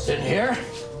everything else in here.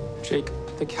 Jake,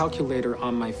 the calculator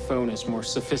on my phone is more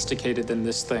sophisticated than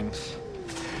this thing.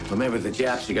 Well, maybe the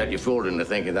Japs you got you fooled into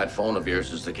thinking that phone of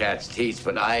yours is the cat's teeth,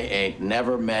 but I ain't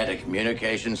never met a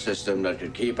communication system that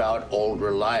could keep out old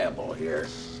reliable here.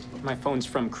 My phone's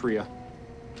from Korea.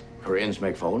 Koreans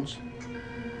make phones?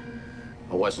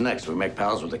 Well, what's next? We make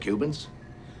pals with the Cubans?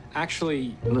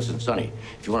 Actually... Listen, Sonny,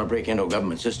 if you want to break into a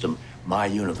government system, my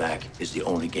univac is the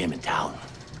only game in town.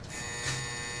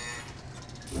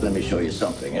 Let me show you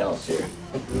something else here.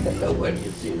 When do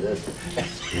you see this?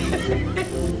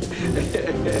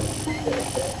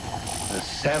 The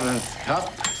 7th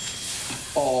cup,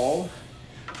 all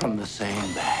from the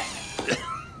same bag.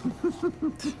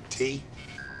 Tea?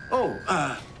 Oh,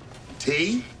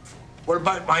 tea? What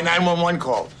about my 911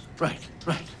 calls? Right.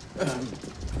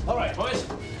 All right, boys.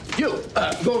 You,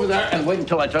 go over there and wait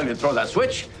until I tell you to throw that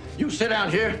switch. You sit down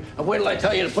here and wait till I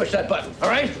tell you to push that button, all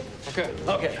right? Okay.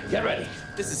 Okay, get ready.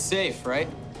 This is safe, right?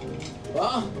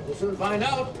 Well, we'll soon find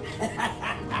out.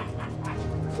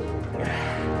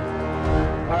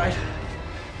 All right,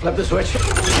 flip the switch.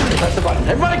 Press the button.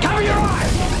 Everybody cover your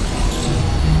eyes!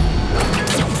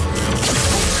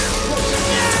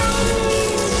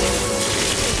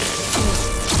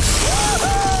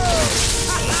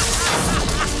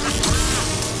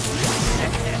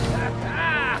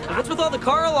 What's with all the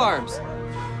car alarms?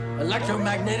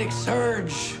 Electromagnetic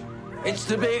surge. It's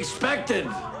to be expected.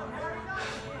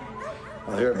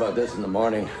 I'll hear about this in the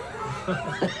morning.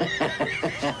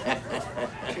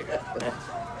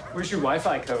 Where's your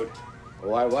Wi-Fi code?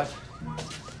 Why, what?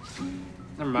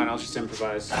 Never mind, I'll just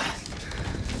improvise.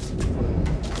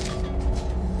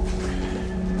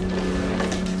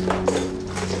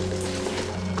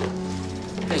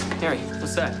 Hey, Harry,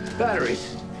 what's that?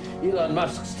 Batteries. Elon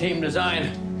Musk's team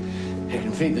design. It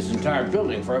can feed this entire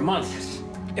building for a month.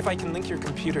 If I can link your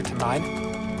computer to mine,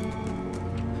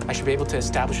 I should be able to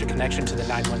establish a connection to the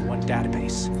 911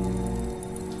 database.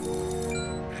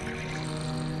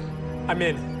 I'm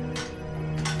in.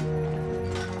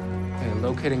 Okay,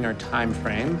 locating our time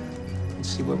frame. Let's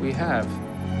see what we have.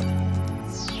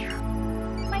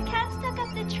 My cat stuck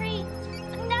up the tree.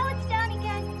 Now it's down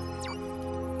again.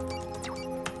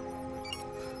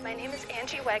 My name is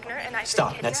Angie Wagner, and I've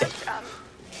Stop, been that's kidnapped.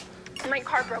 My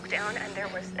car broke down, and there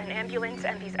was an ambulance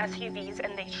and these SUVs,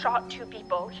 and they shot 2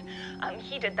 people.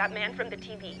 He did, that man from the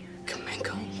TV.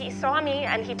 Komencho? He saw me,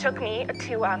 and he took me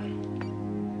to, I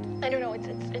don't know,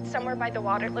 it's somewhere by the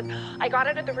water. Look, I got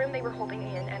out of the room they were holding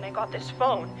me in, and I got this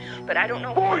phone, but I don't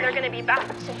know when they're gonna be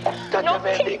back. So, no,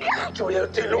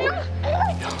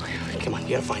 Come on,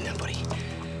 you gotta find that, buddy.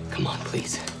 Come on,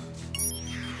 please.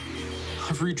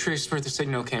 I've retraced where the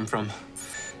signal came from.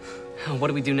 What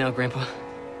do we do now, Grandpa?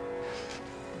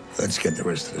 Let's get the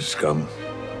rest of the scum.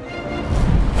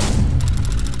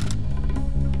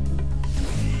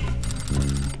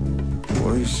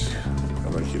 Boys,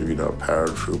 I'd like you to read our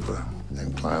paratrooper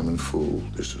and climb and fool.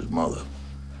 This is Mother.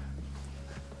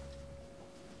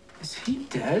 Is he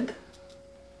dead?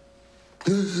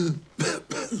 Is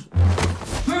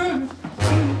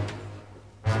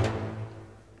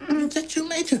that you,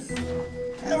 Major?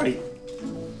 Harry.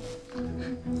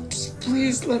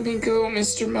 Please let me go,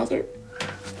 Mr. Mother.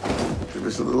 Give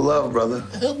us a little love, brother.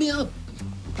 Help me up.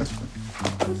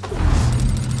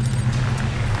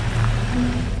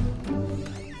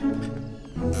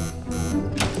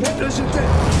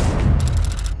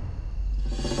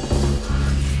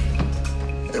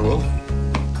 Hey, Will.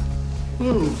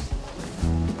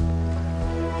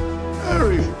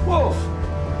 Harry, Wolf.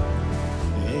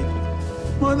 Hey.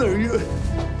 Mother, you...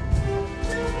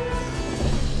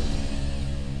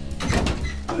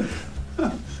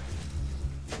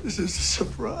 This is a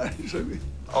surprise. I mean...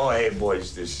 Oh, hey,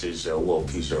 boys, this is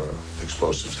Wolf. He's our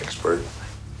explosives expert.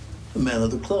 The man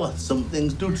of the cloth. Some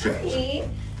things do change. Hey,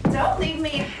 don't leave me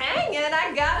hanging.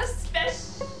 I got a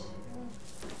special...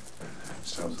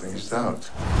 Something's out.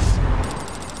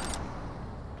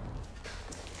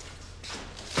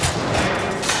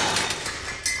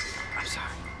 I'm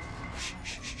sorry.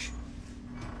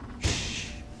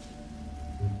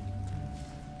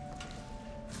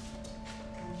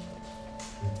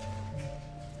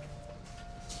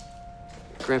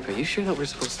 Grandpa, you sure that we're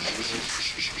supposed to be here?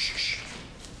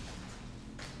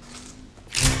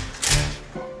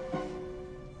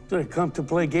 They come to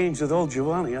play games with old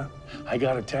Giovanni, huh? I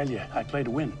gotta tell you, I play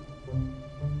to win.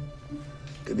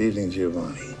 Good evening,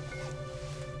 Giovanni.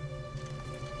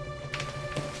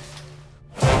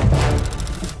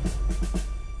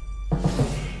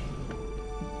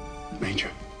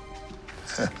 Major.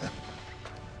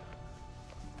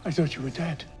 I thought you were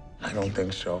dead. I don't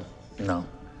think so. No.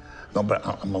 No, but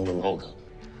I'm a little older.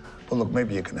 Well, look,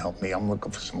 maybe you can help me. I'm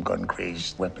looking for some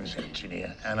gun-crazed weapons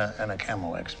engineer and a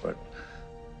camo expert.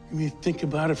 You mean think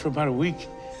about it for about a week?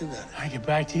 I get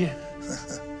back to you.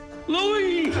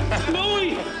 Louis!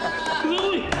 Louis!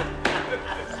 Louis! I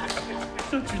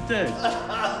thought you're dead.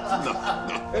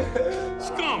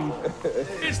 Scum!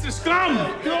 It's the scum!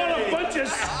 You're all a bunch of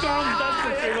scum, that's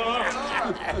what you are!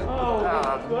 Oh,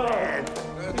 God.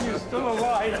 You're still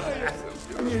alive.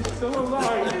 You're still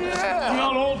alive. Yeah. You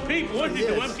all old people, what did you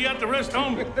do? Empty out the rest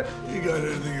home? You got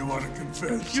anything you want to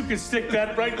confess? You can stick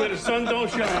that right where the sun don't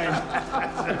shine.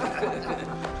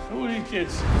 Who are you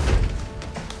kids?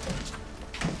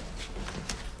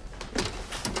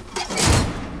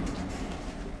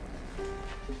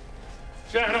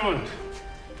 Gentlemen,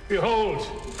 behold,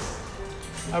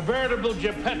 a veritable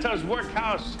Geppetto's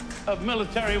workhouse of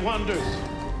military wonders,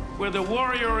 where the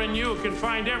warrior in you can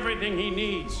find everything he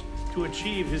needs to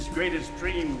achieve his greatest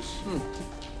dreams.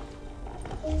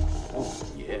 Oh,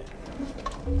 yeah.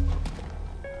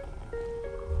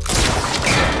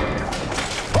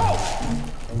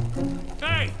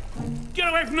 Hey! Get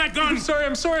away from that gun! I'm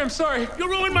sorry. You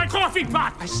ruined my coffee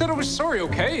pot! I said I was sorry,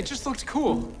 okay? It just looked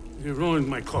cool. You ruined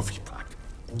my coffee pot.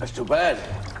 That's too bad.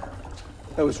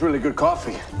 That was really good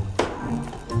coffee.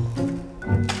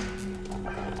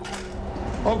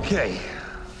 Okay.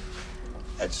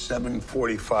 At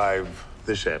 7:45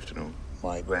 this afternoon,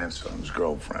 my grandson's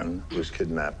girlfriend was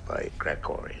kidnapped by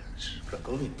Krakorians.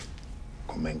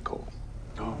 Komencho.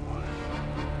 Oh, boy.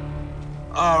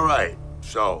 All right,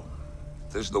 so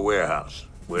this is the warehouse.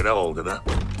 We're holding up.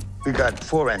 We got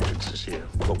 4 entrances here.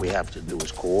 What we have to do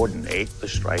is coordinate the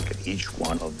strike at each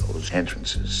one of those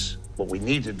entrances. What we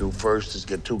need to do first is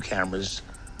get 2 cameras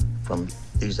from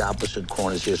these opposite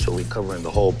corners here so we're covering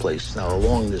the whole place. Now,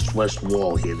 along this west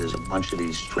wall here, there's a bunch of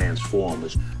these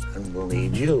transformers, and we'll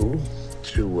need you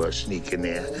to sneak in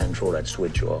there and throw that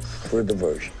switch off for a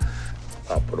diversion.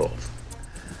 Pop it off.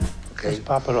 Okay? Just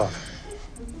pop it off.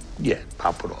 Yeah,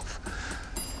 pop it off.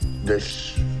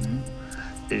 This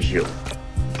is you.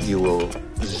 You will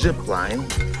zip line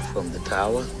from the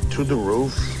tower to the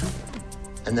roof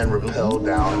and then rappel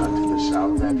down onto the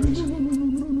south entrance.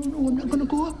 No, I'm not gonna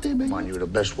go up there, baby. Come on, you're the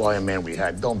best wire man we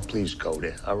had. Don't please go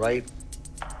there, all right?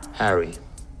 Harry.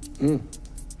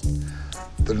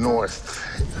 The north,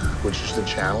 which is the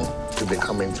channel, you'll be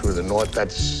coming through the north.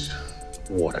 That's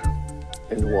water.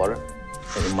 In the water?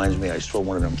 It reminds me, I saw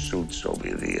one of them suits over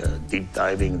here, the deep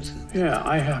diving. Yeah,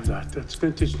 I have that. That's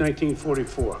vintage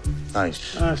 1944.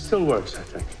 Nice. Still works, I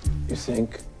think. You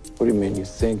think? What do you mean, you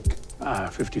think?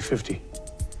 50-50.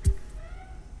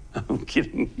 I'm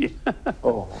kidding.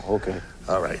 Oh, okay.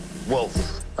 All right. Wolf,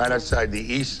 right outside the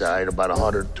east side, about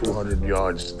 100, 200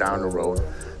 yards down the road,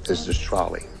 there's this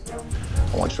trolley.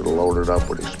 I want you to load it up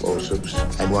with explosives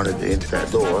and run it into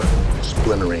that door,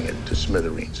 splintering it to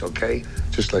smithereens, okay?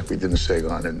 Just like we did in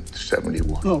Saigon in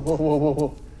 71. Oh,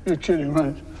 whoa. You're kidding,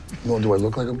 right? No, do I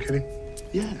look like I'm kidding?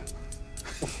 Yeah.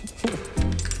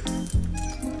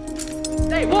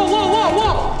 Hey,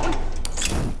 whoa!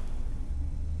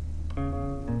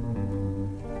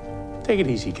 Take it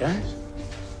easy, guys.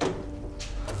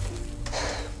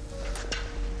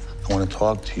 I want to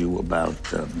talk to you about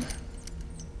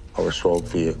our assault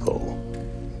vehicle.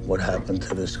 What happened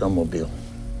to the scummobile?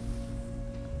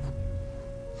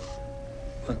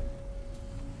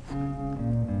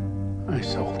 I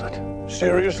sold it.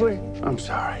 Seriously? I'm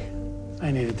sorry.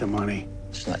 I needed the money.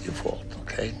 It's not your fault,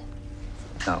 okay?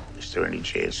 Now, is there any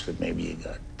chance that maybe you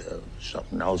got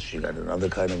something else? You got another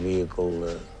kind of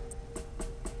vehicle?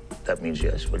 That means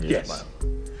yes. What do you smile?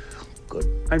 Good.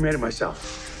 I made it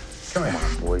myself. Come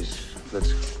on, boys.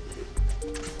 Let's go.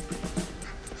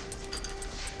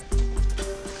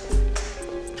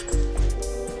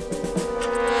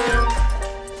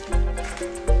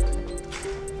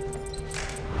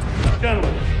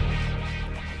 Gentlemen.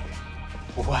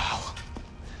 Wow.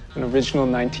 An original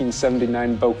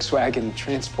 1979 Volkswagen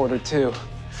Transporter, too.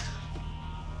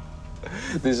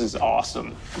 This is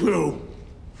awesome. Lou,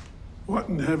 what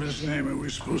in heaven's name are we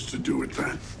supposed to do with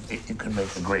that? You can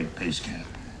make a great base camp.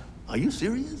 Are you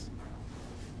serious?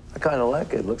 I kind of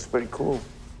like it. Looks pretty cool.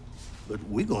 But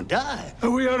we're gonna die.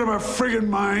 Are we out of our friggin'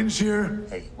 minds here?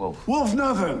 Hey, Wolf. Wolf,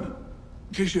 nothing.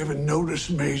 In case you haven't noticed,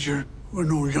 Major, we're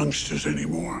no youngsters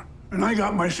anymore. And I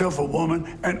got myself a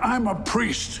woman, and I'm a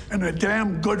priest, and a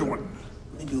damn good one.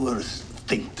 Maybe we ought to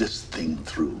think this thing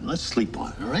through. Let's sleep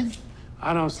on it, all right?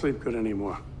 I don't sleep good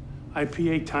anymore. I pee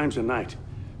 8 times a night,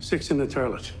 6 in the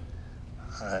toilet.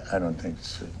 I don't think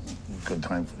it's a good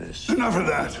time for this. Enough of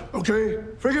that, okay?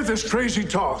 Forget this crazy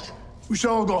talk. We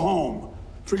should all go home.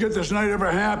 Forget this night ever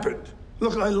happened.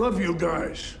 Look, I love you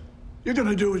guys. You're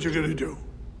gonna do what you're gonna do.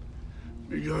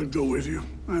 May God go with you.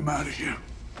 I'm out of here.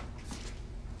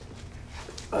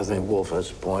 I think Wolf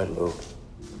has a point, Lou.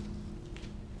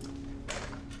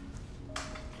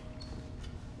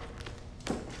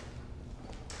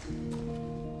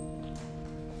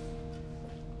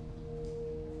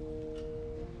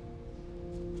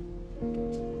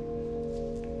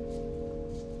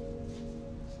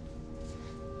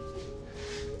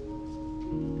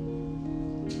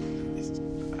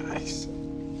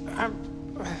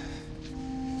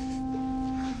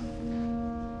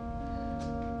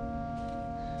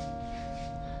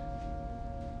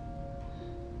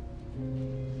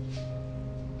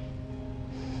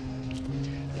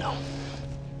 No.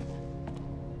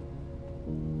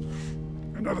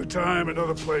 Another time,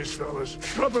 another place, fellas.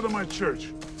 Drop into my church.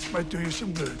 Might do you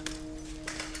some good.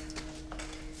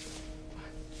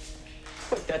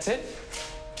 Wait, that's it?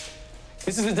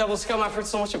 This is the devil scum I've heard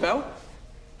so much about?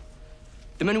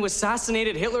 The men who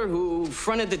assassinated Hitler, who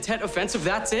fronted the Tet Offensive,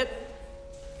 that's it?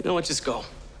 You know what, just go.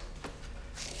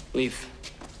 Leave.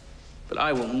 But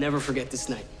I will never forget this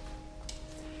night.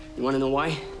 You wanna know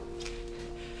why?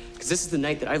 Because this is the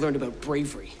night that I learned about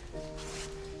bravery.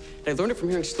 And I learned it from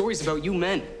hearing stories about you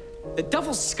men. The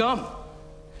devil's scum.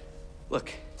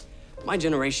 Look, my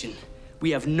generation,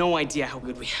 we have no idea how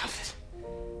good we have it.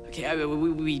 Okay,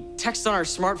 we text on our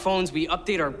smartphones, we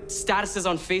update our statuses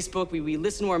on Facebook, we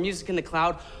listen to our music in the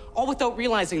cloud, all without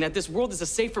realizing that this world is a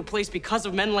safer place because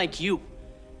of men like you.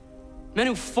 Men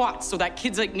who fought so that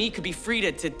kids like me could be free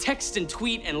to text and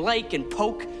tweet and like and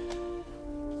poke.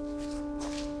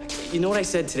 You know what I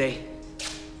said today?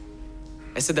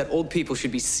 I said that old people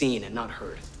should be seen and not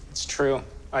heard. It's true.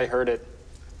 I heard it.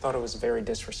 Thought it was very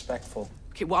disrespectful.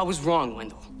 Okay, well, I was wrong,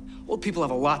 Wendell. Old people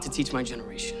have a lot to teach my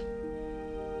generation.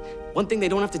 One thing they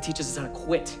don't have to teach us is how to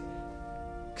quit.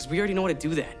 Because we already know how to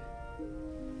do that.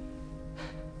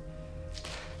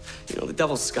 You know, the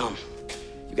devil's scum.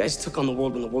 You guys took on the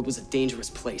world when the world was a dangerous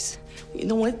place. You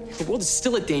know what? The world is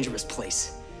still a dangerous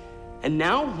place. And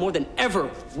now, more than ever,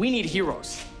 we need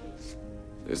heroes.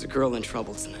 There's a girl in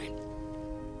trouble tonight.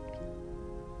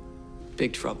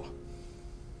 Big trouble.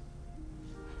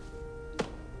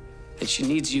 And she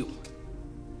needs you.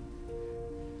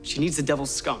 She needs the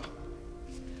devil's scum.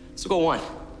 So go on.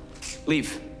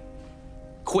 Leave.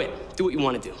 Quit. Do what you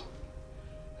want to do.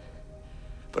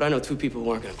 But I know two people who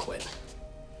aren't going to quit.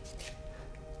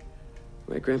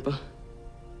 Right, Grandpa?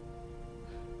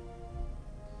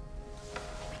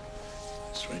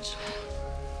 That's right, son.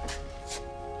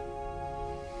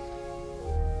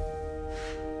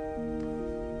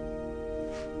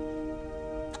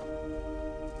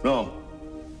 No.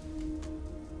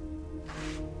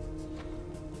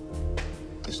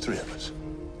 There's three of us.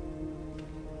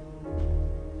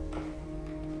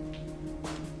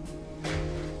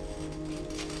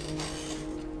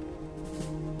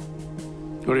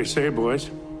 What do you say, boys?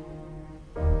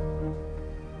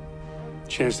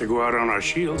 Chance to go out on our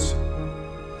shields.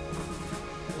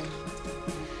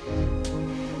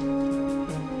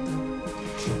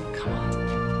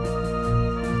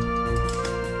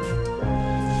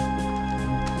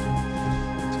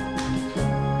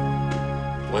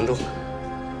 Wendell?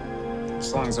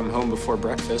 As long as I'm home before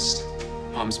breakfast.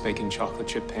 Mom's baking chocolate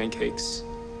chip pancakes.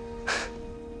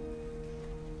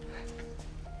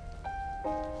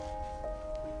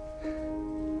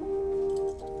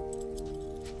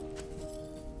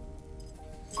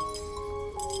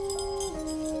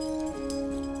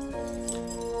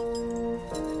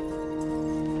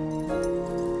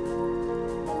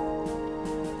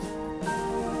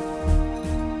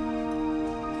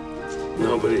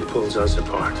 Nobody pulls us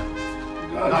apart.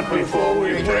 Not before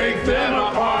we break them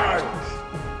apart.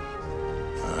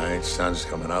 All right, sun's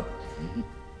coming up.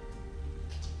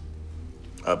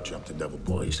 Up jump the devil,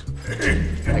 boys.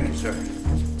 Thank you, sir.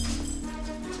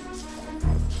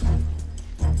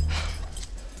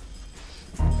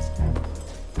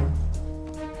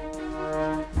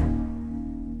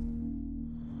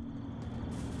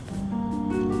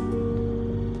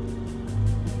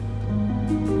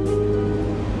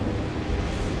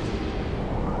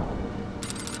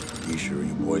 You sure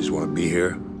you boys want to be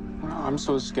here? I'm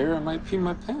so scared I might pee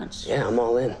my pants. Yeah, I'm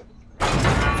all in.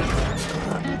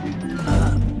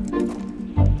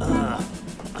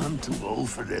 I'm too old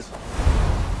for this.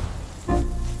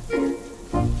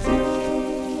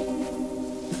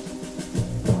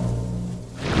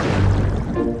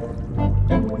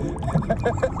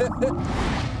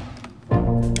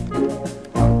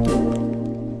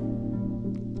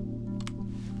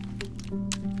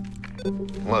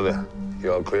 Mother,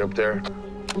 you all clear up there?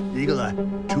 Eagle Eye,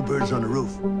 2 birds on the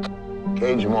roof.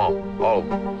 Cage them all of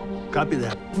them. Copy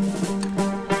that.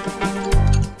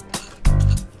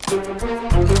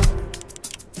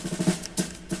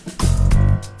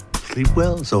 Sleep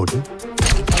well, soldier.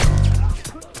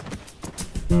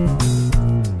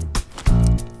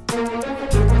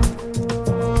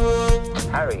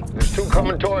 Harry, there's 2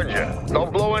 coming towards you.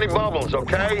 Don't blow any bubbles,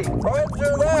 okay?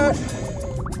 Roger that.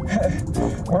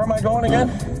 Where am I going again?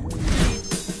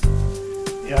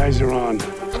 The eyes are on.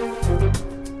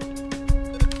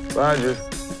 Roger.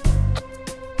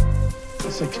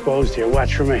 It's exposed here.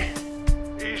 Watch for me.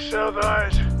 East, south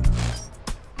eyes.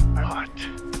 Hot.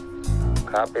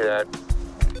 Copy that.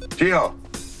 Gio,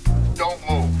 don't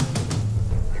move.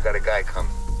 You got a guy coming.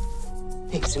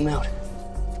 Hey, zoom out.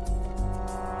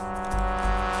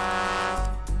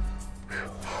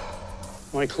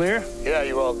 Am I clear? Yeah,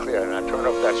 you're all clear. Now turn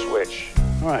off that switch.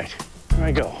 All right, here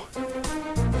I go.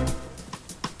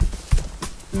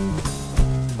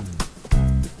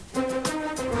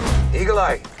 Eagle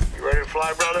Eye, you ready to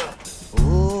fly, brother?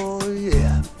 Oh,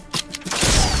 yeah.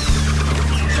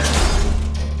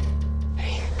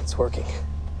 Hey, it's working.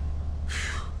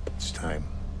 It's time.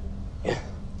 Yeah.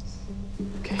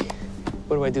 Okay.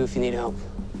 What do I do if you need help?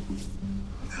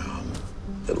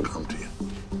 It'll come to you.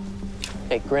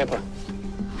 Hey, Grandpa.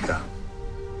 Yeah.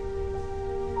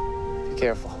 Be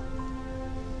careful.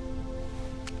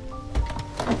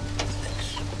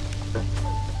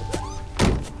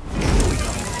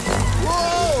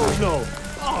 Whoa! No.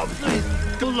 Oh, please.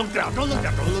 Don't look down. Don't look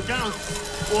down. Don't look down.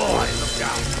 Oh, I look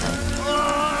down.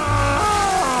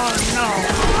 Oh, no.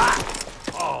 Ah!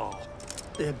 Oh,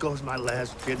 there goes my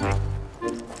last kidney.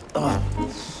 Oh.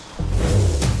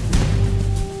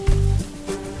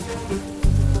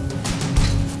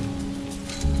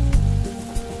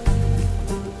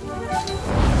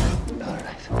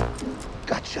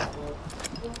 Gotcha.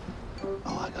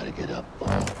 Oh, I gotta get up.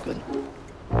 Oh, good.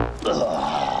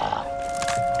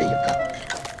 There you go.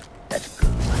 That's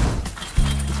good.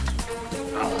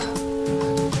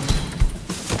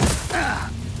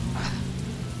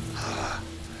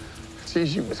 It's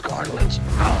easy with cartilage.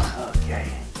 Okay.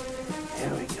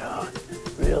 Here we go.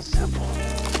 Real simple.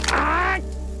 Ah!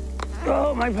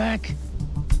 Oh, my back.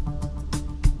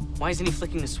 Why isn't he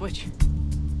flicking the switch?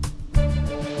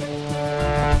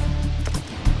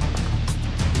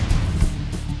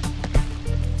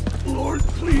 Lord,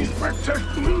 please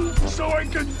protect me so I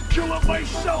can kill it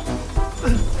myself.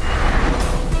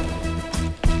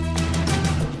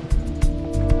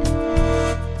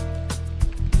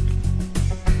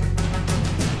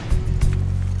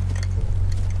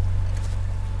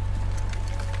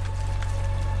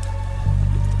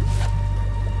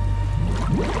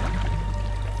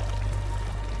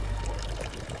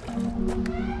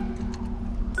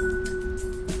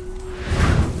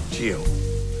 Gio,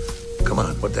 come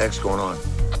on. What the heck's going on?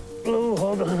 Oh,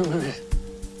 hold on a minute.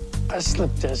 A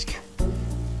slip disc.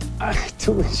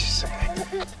 2 inches.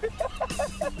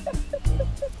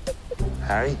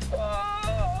 Harry?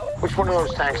 Which one of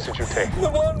those tanks did you take? The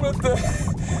one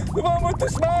with the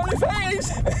smiley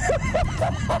face.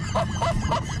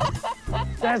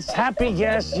 That's happy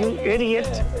gas, you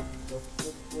idiot.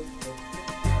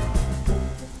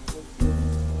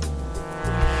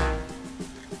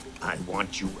 I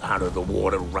want you out of the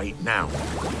water right now.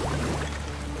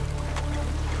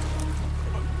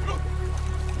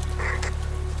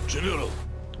 General,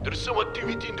 there's some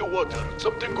activity in the water.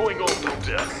 Something going on down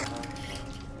there.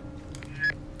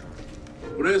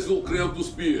 Wrestle Krampus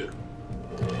spear.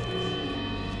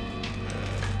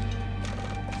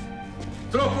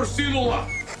 Trapper Sinula!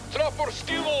 Trapper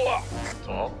Stilula!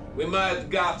 So? We might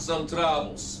got some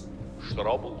troubles.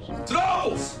 Troubles?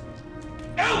 Troubles!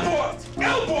 Airport!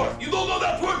 Airport! You don't know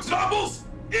that word, troubles?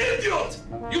 Idiot!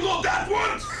 You know that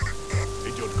word?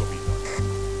 Idiot, copy.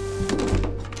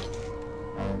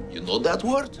 You know that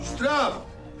word? Strap!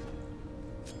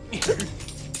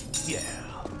 Yeah.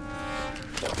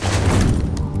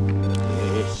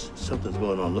 Yes, something's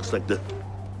going on. Looks like the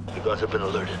guys have been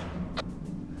alerted.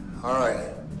 All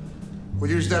right.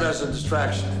 We'll use that as a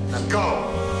distraction. Now go!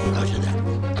 Roger that.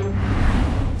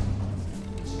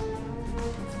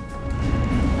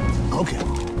 Okay,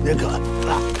 they're gone.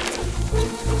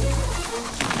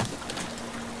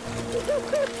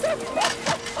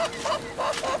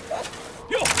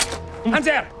 Yo! Hands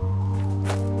out!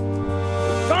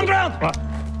 On ground!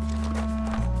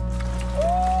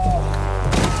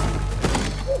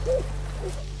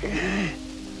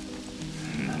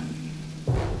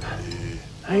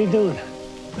 How you doing?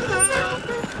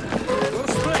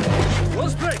 Go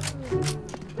straight!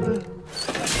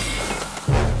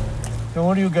 Can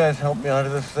one of you guys help me out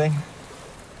of this thing?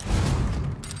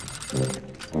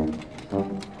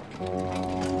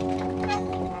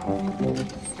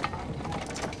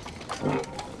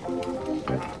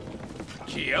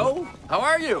 Gio, how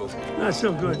are you? Not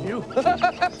so good. You?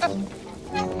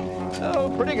 Oh,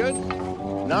 pretty good.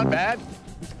 Not bad.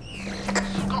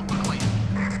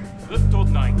 Good to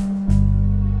night.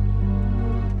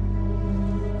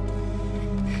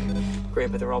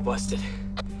 Grandpa, they're all busted.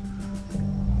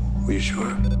 Are you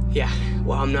sure? Yeah,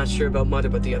 well, I'm not sure about Mother,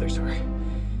 but the others are.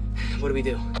 What do we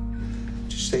do?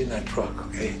 Just stay in that truck,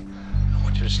 okay? I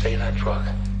want you you to stay in that truck.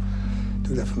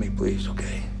 Do that for me, please,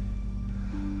 okay?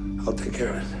 I'll take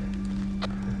care of it.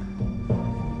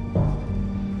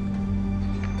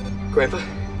 Grandpa?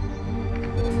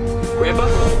 Grandpa?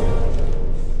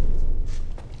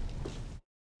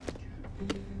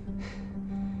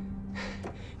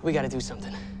 We gotta do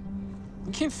something.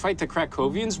 We can't fight the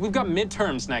Krakowians. We've got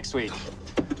midterms next week.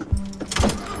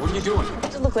 What are you doing? What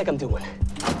does it look like I'm doing?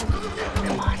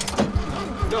 Come on.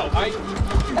 No, Hey,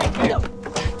 no.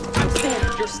 I'm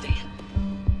staying. You're staying.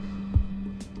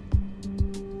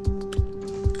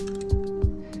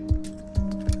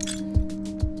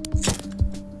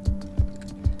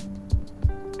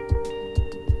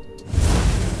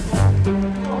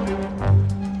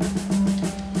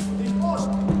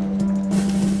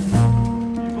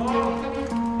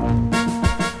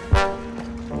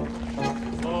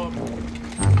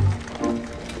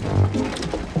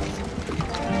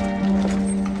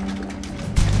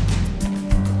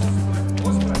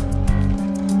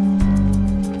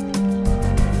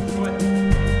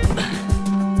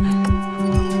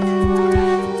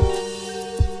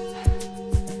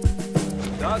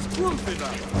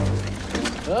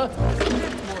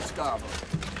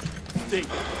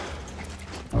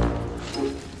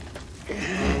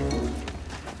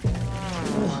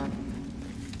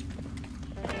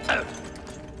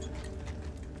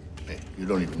 You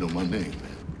don't even know my name, man.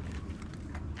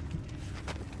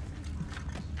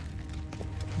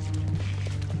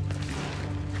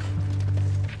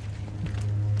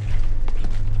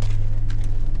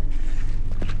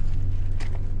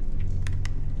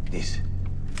 These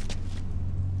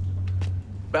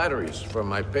batteries from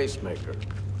my pacemaker.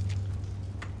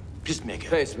 Pacemaker?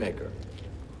 Pacemaker.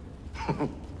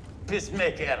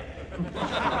 Pacemaker.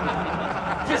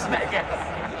 Pacemaker.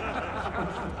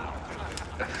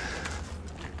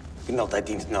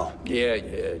 Gemeldheidsdienst, no. Yeah,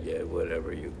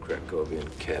 whatever, you Krakowian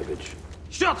cabbage.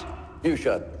 Shut! You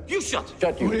shut. You shut!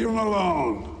 Shut you. Leave him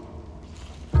alone.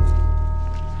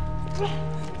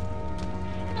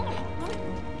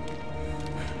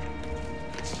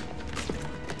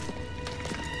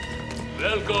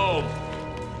 Welcome.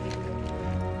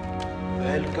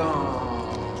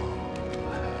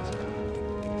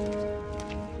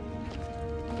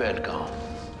 Welcome.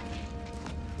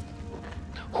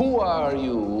 Who are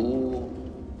you,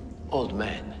 old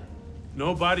man?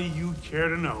 Nobody you care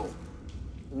to know.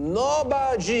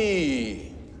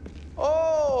 Nobody.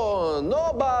 Oh,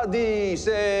 nobody,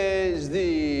 says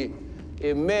the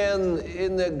man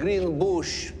in the green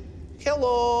bush.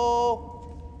 Hello.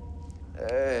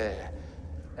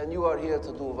 And you are here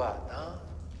to do what, huh?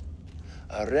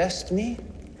 Arrest me?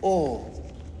 Oh,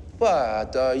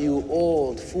 what are you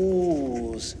old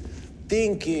fools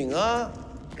thinking, huh?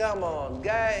 Come on,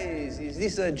 guys, is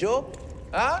this a joke?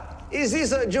 Huh? Is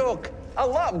this a joke? I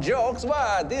love jokes.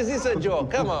 What? Is this a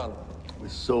joke? Come on. We're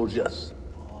soldiers.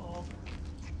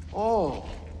 Oh,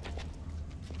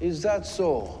 is that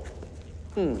so?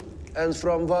 And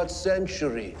from what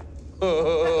century?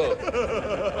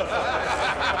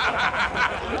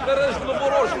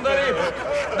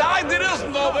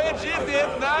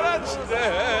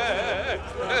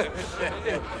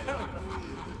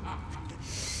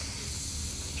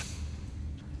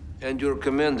 And your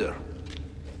commander?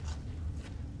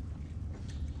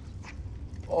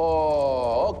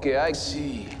 Oh, okay, I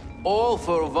see. All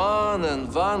for one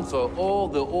and one for all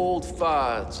the old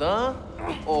farts, huh?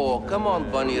 Oh, come on,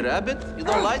 Bunny Rabbit. You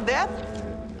don't like that?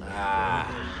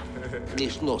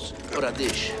 Nish nos,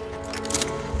 radish.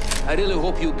 I really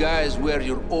hope you guys wear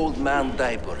your old man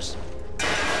diapers.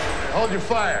 Hold your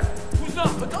fire.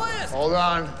 Hold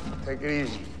on. Take it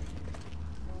easy.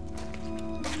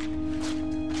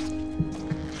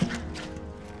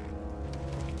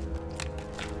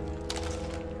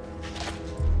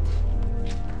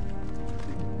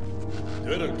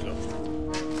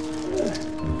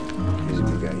 Easy,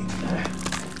 big guy.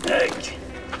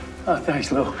 Oh,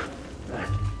 thanks, Lou.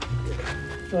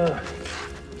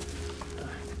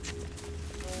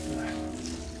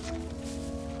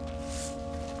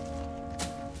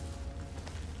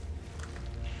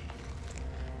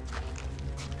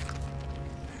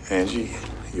 Angie,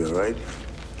 you all right?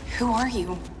 Who are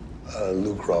you?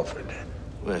 Lou Crawford.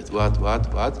 Wait, what?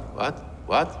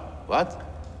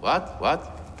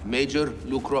 Major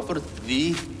Lou Crawford?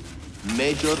 The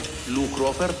Major Lou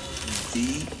Crawford?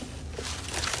 The...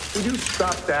 Would you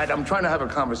stop that? I'm trying to have a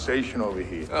conversation over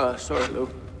here. Oh, sorry, Lou.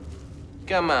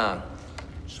 Come on.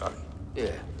 Sorry.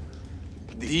 Yeah.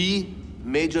 The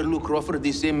Major Lou Crawford,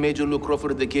 the same Major Lou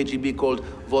Crawford the KGB called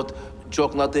what?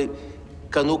 Choknate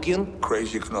Kanukian?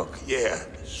 Crazy Canuck. Yeah.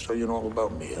 So you know all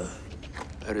about me, huh?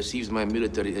 I received my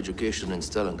military education in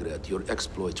Stalingrad. Your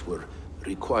exploits were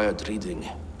required reading.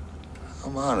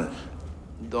 I'm honored.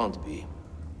 Don't be.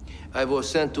 I was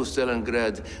sent to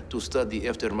Stalingrad to study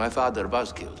after my father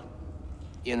was killed.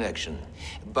 In action.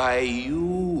 By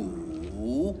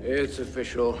you. It's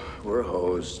official. We're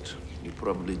hosed. You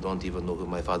probably don't even know who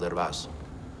my father was.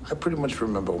 I pretty much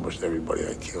remember almost everybody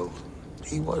I killed.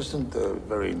 He wasn't a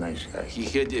very nice guy. He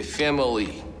had a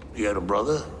family. He had a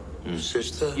brother?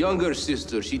 Sister? Younger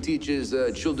sister. She teaches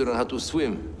children how to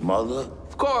swim. Mother?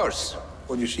 Of course.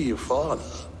 Well, you see, your father,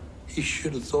 he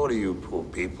should have thought of you poor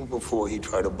people before he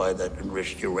tried to buy that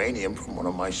enriched uranium from one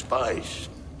of my spies.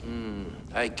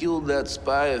 I killed that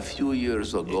spy a few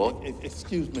years ago.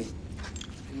 Excuse me.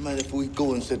 You mind if we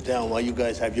go and sit down while you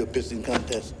guys have your pissing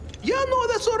contest? Yeah, no,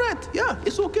 that's all right. Yeah,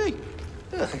 it's okay.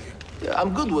 Yeah,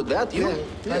 I'm good with that. You?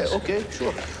 Yeah, okay,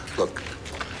 sure. Look,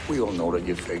 we all know that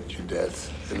you faked your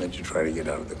death and that you try to get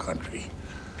out of the country.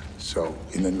 So,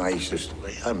 in the nicest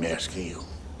way, I'm asking you,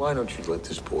 why don't you let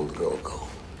this poor girl go?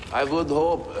 I would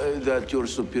hope that your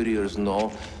superiors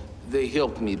know. They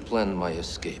helped me plan my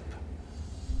escape.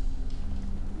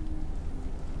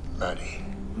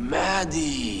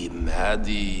 Maddie.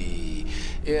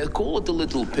 Yeah, call it a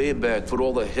little payback for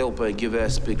all the help I give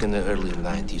Aspic in the early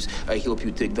 90s. I help you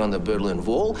take down the Berlin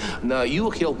Wall. Now you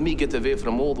help me get away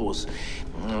from all those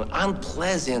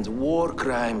unpleasant war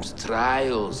crimes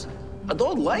trials. I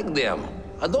don't like them.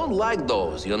 I don't like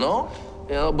those, you know?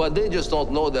 But they just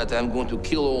don't know that I'm going to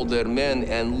kill all their men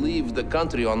and leave the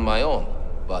country on my own.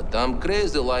 But I'm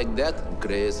crazy like that. I'm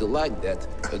crazy like that.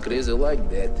 I'm crazy like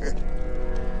that.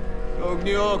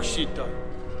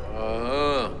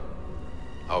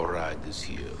 Our ride is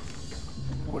here.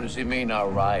 What does he mean, our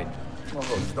ride?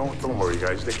 Oh, don't worry,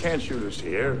 guys. They can't shoot us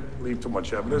here. Leave too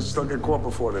much evidence. They'll get caught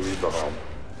before they leave the home.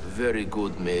 Very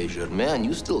good, Major. Man,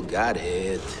 you still got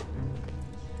it.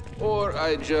 Or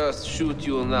I just shoot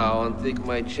you now and take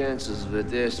my chances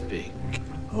with Aspic.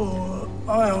 Oh,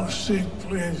 I'll see,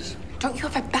 please. Don't you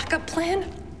have a backup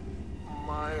plan?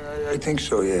 I think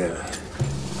so, yeah.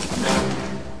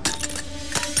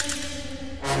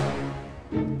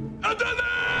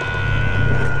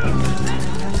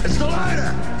 It's the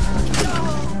lighter!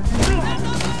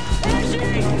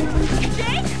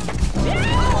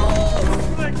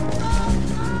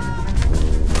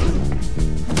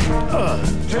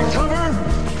 Take cover!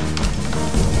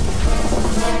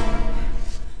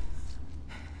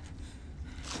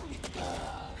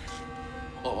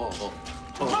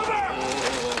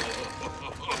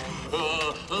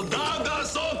 Dada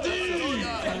sorti!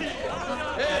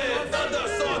 Hey, Dada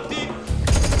sorti!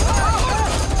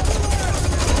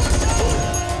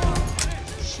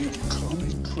 See the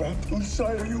common crap. Whose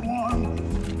side are you on?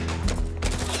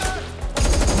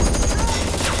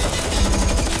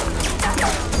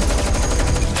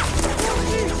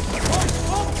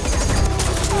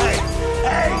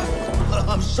 Hey!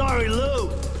 I'm sorry, Lou.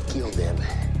 Kill them.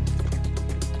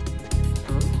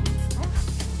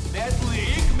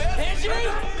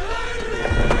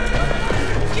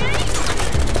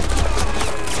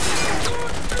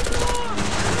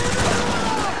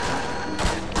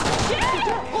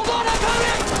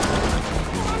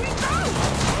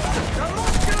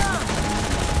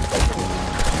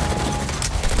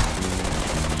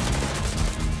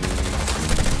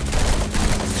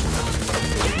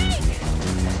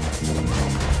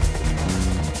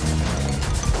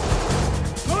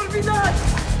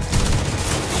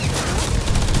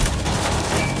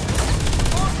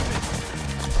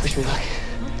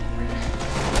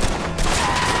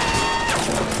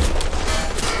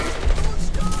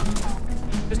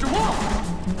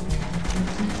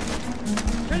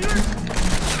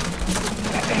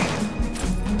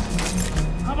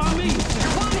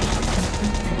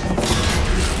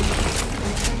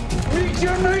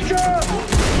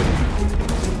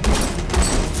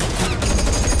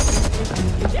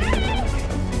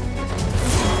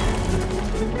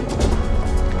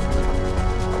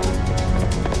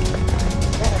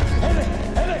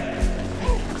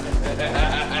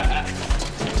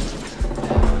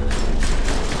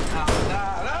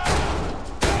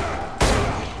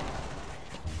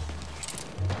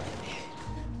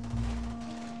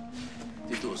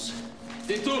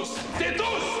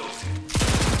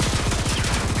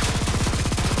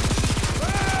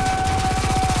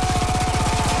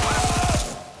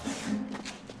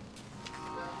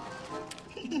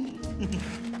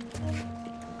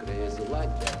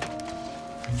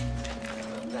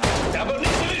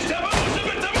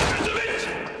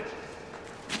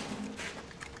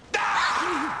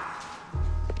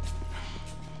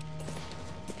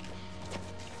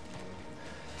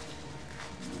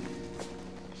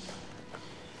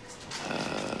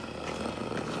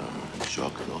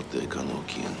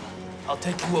 looking. I'll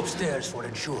take you upstairs for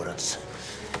insurance.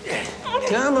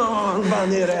 Come on,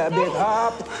 bunny rabbit.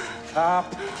 Hop,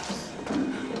 hop.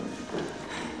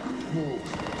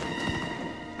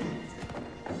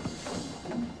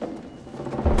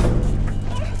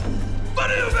 What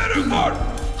are you waiting for?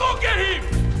 Go get him!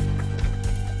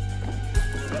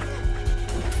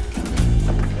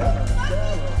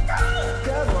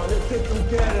 Come on, let's take some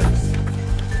carrots.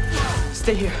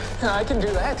 Stay here. I can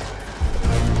do that.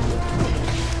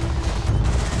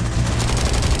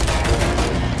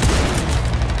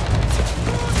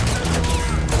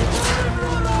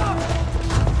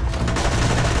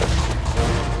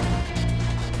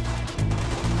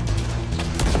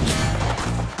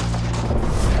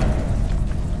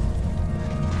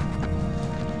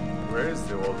 Where is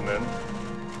the old man?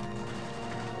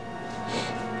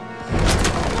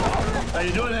 How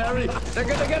you doing, Harry? They're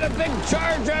gonna get a big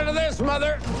charge out of this,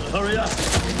 Mother! Hurry up.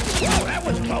 Whoa, that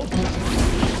was close!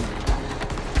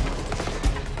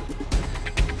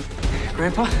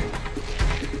 Grandpa?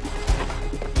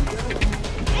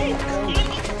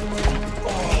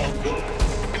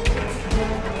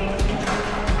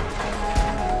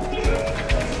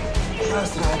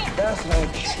 That's right, that's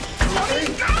right.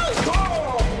 Go!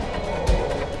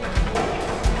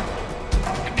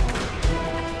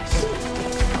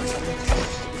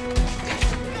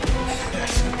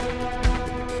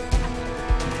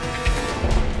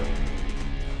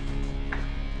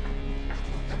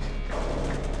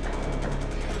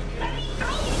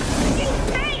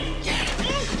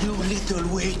 You little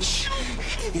witch.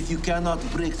 If you cannot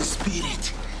break the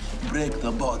spirit, break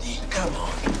the body. Come on.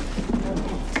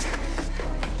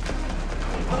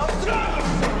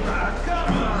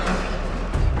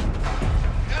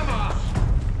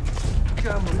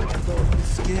 Come on, don't be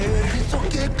scared. It's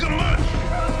okay, come on.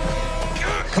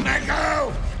 Come on,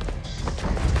 go!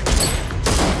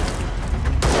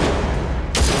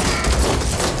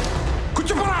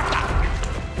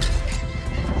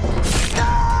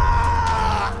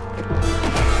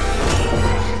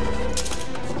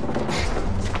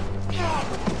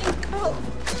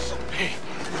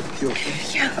 You okay?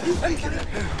 Yeah, I'm fine.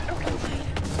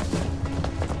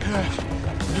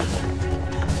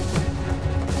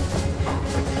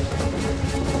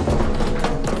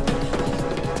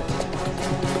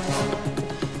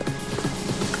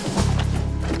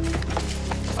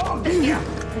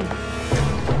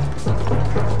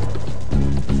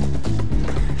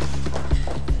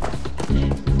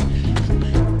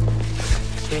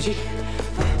 Angie?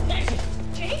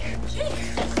 Jake?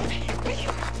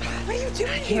 What are you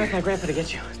doing I came here? with my grandpa to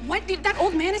get you. What? Dude, that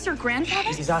old man is your grandfather?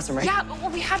 He's awesome, right? Yeah, well,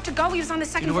 we have to go. He was on the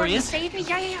second You know floor. where he He is? saved me.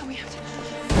 Yeah, we have to.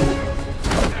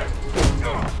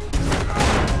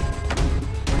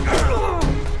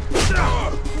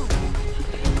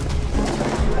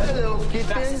 Hello,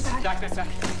 kittens. Back.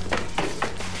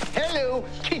 Hello,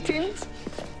 kittens.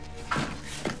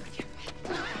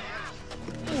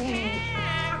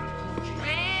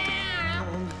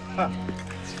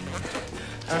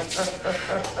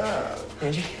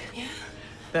 Angie? Yeah?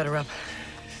 Better up.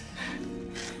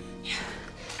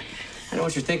 I know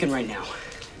what you're thinking right now.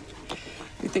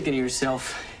 You're thinking to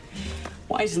yourself,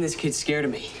 why isn't this kid scared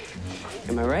of me?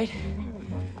 Am I right?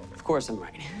 Of course I'm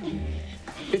right.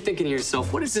 You're thinking to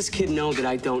yourself, what does this kid know that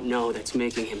I don't know that's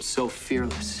making him so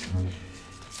fearless?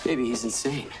 Maybe he's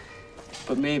insane.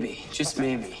 But maybe, just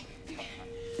maybe,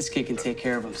 this kid can take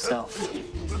care of himself.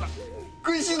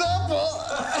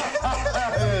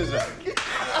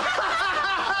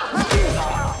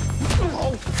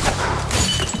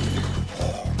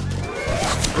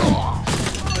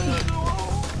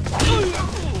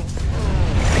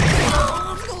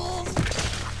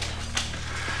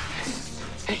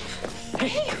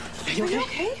 Hey, you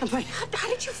okay? I'm fine. How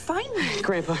did you find me?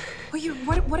 Grandpa. Well,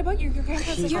 what about your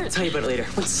grandpa's? I'll tell you about it later.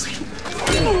 Let's sleep.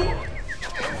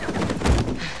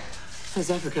 How's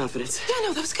that for confidence? Yeah,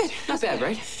 no, that was good. Not bad,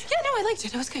 right? Yeah, no, I liked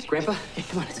it. That was good. Grandpa, hey,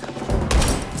 come on, let's go.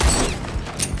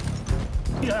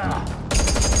 Yeah.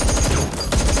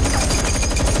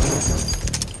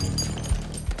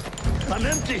 I'm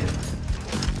empty.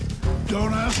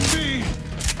 Don't ask me.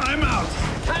 I'm out.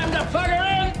 Time to plug her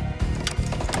in.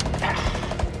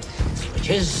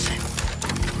 Switches.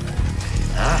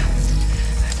 I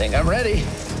think I'm ready.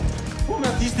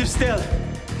 Still.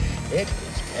 It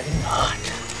is getting hot.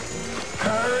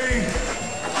 Harry,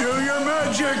 do your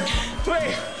magic.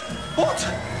 Wait, what?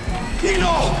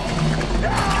 Nino!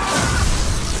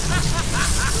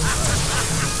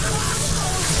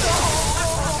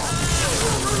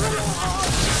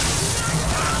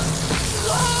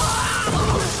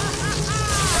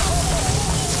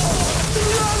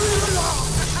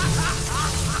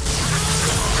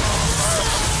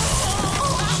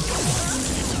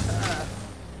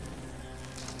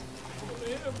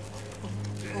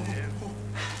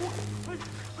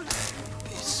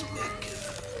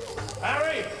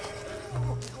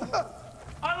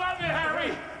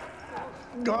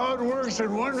 God works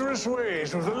in wondrous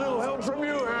ways with a little help from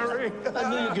you, Harry. I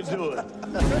knew you could do it.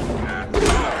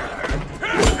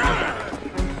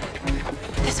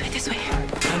 This way.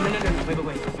 No.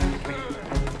 Wait.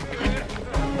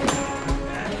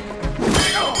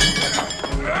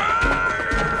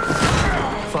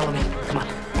 Follow me. Come on.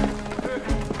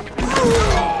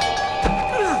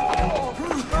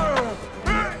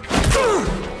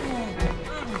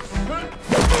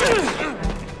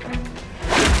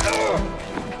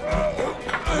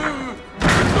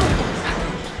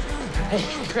 Hey,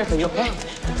 Grandpa, you okay? I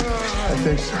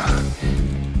think so.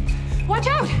 Watch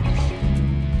out!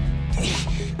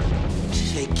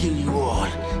 They kill you all.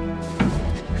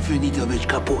 Finitovic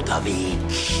Kapotavi.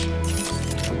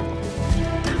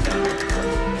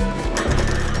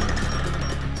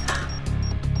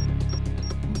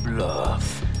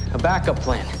 Bluff. A backup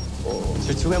plan.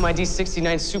 So 2 MID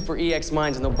 69 Super EX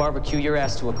mines and they'll barbecue your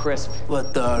ass to a crisp.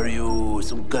 What are you,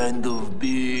 some kind of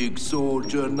big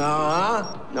soldier now,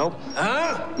 huh? Nope.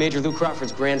 Huh? Major Lou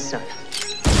Crawford's grandson.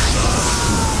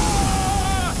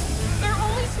 They're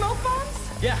only smoke bombs?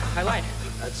 Yeah, I lied.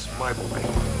 That's my boy.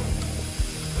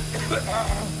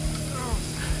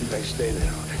 You guys stay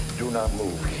there. Do not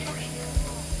move.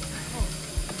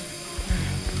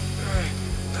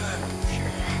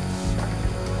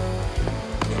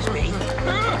 It's me.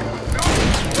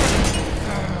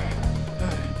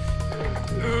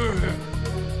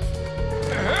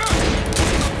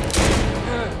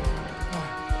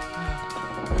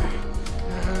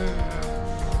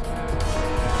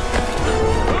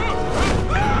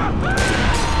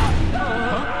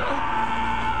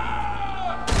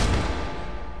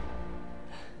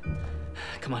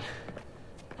 Come on.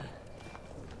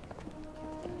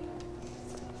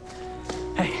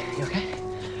 Hey, you okay?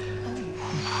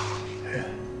 Yeah.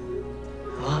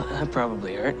 Well, that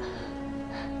probably hurt.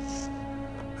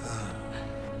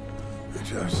 Good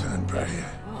job, son. Proud of you.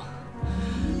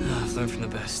 I've learned from the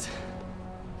best.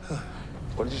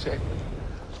 What did you say?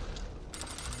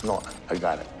 No, I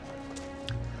got it.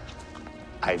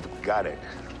 I've got it.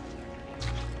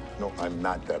 No, I'm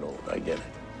not that old. I get it.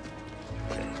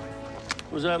 Okay.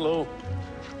 Who's that, Lou?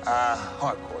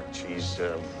 Harcourt. She's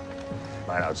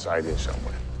right outside here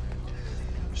somewhere.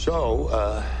 So,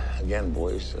 again,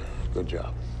 boys, good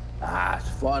job. It's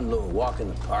fun, Lou. Walk in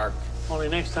the park. Only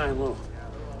next time, Lou,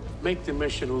 make the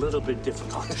mission a little bit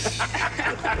difficult.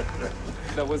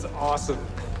 That was awesome.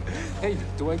 Hey,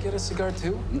 do I get a cigar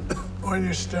too? When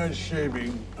you start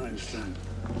shaving, Einstein.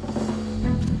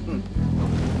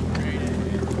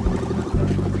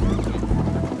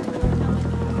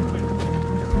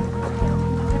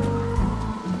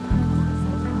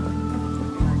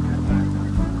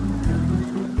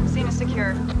 Scene is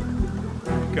secure.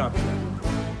 Copy.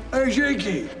 Hey,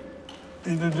 Jakey.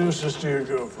 Introduce us to your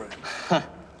girlfriend.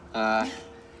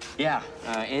 Yeah,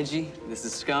 Angie, this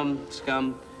is Scum.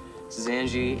 This is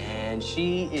Angie, and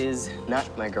she is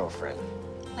not my girlfriend.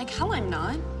 Like hell I'm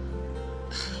not.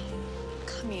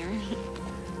 Come here.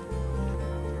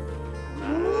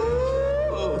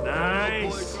 Oh,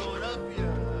 nice.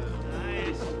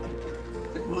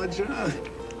 Watch out.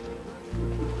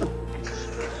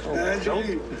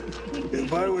 Angie,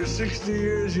 if I was 60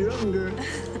 years younger.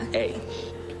 Hey.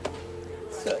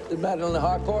 The matter on the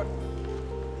Harcourt?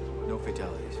 No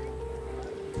fatalities.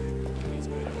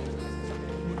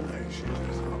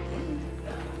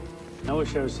 I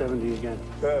wish I was 70 again.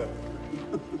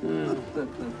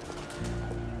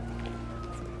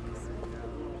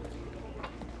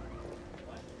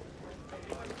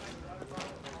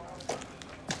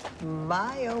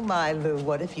 My, oh my, Lou,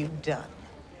 what have you done?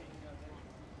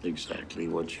 Exactly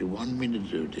what you wanted me to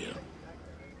do, dear.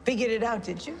 Figured it out,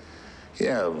 did you?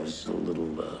 Yeah, it was a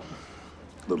little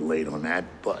late on that,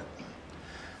 but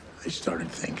I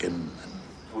started thinking and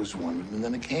I was wondering, and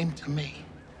then it came to me.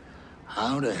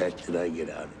 How the heck did I get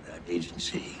out of that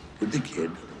agency with the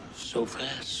kid so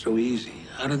fast, so easy?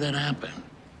 How did that happen?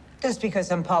 Just because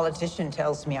some politician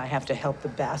tells me I have to help the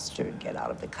bastard get out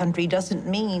of the country doesn't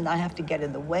mean I have to get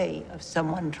in the way of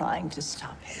someone trying to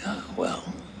stop him. Yeah, well,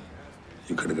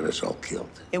 you could have got us all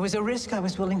killed. It was a risk I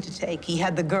was willing to take. He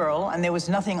had the girl, and there was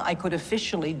nothing I could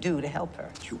officially do to help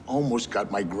her. You almost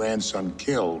got my grandson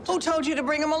killed. Who told you to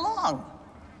bring him along?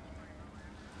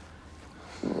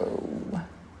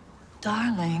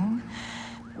 Darling,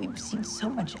 we've seen so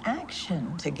much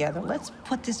action together. Let's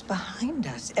put this behind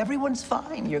us. Everyone's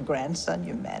fine. Your grandson,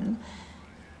 your men.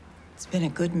 It's been a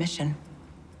good mission,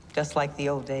 just like the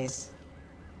old days.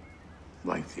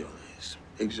 Like the old days,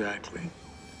 exactly.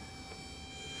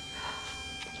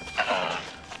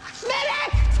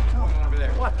 Medic! Over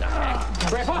there. What the heck?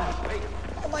 Grandpa!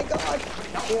 my God.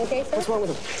 You okay, sir? What's wrong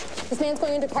with him? This man's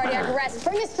going into cardiac arrest.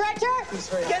 Bring a stretcher!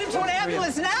 Get him to an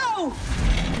ambulance now!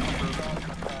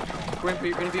 Grandpa,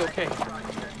 you're gonna be okay.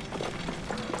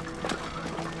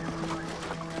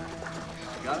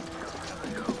 Got it?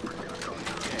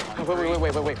 Oh,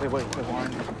 wait.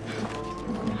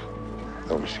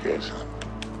 Don't be scared, son.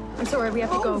 I'm sorry, we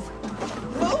have to go.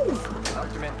 Move!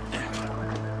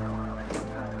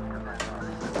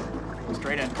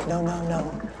 Straight in.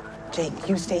 No. Jake,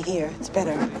 you stay here. It's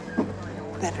better.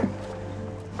 Better.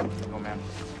 Go, man.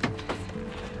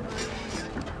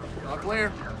 All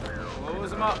clear.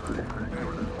 Close him up.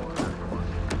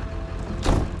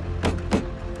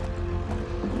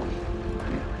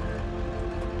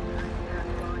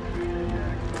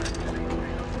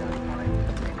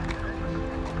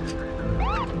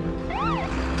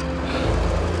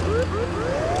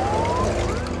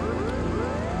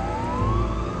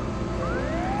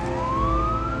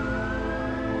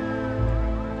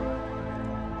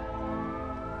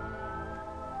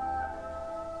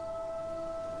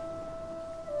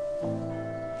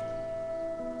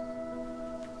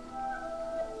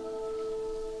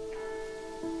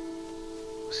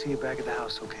 See you back at the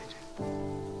house, okay, Jake?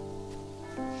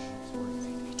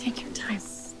 Take your time.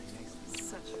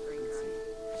 Such a great guy.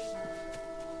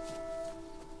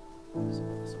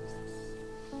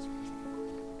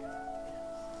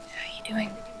 How are you doing?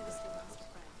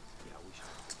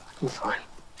 I'm fine.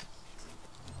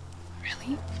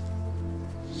 Really?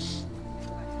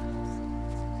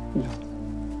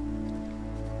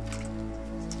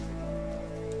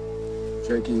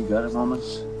 Jakey, you got a moment?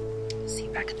 See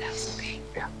you back at the house, okay?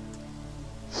 Yeah.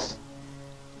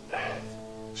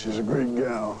 She's a great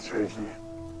gal, Jakey.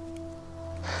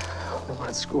 We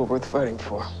wanted school worth fighting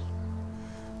for.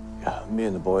 Yeah, me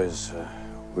and the boys,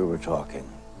 we were talking.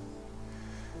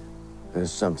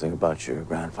 There's something about your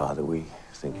grandfather we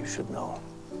think you should know.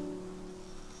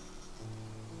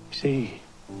 See,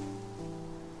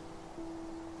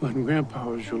 when Grandpa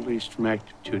was released from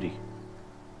active duty,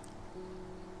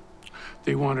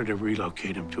 they wanted to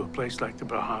relocate him to a place like the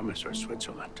Bahamas or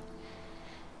Switzerland,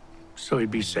 so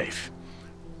he'd be safe.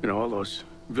 You know, all those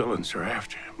villains are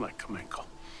after him, like Komencho.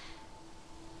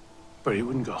 But he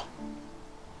wouldn't go.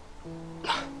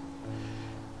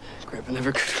 Grandpa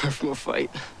never could run from a fight.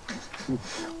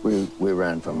 We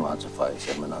ran from lots of fights,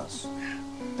 him and us.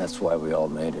 That's why we all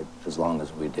made it, as long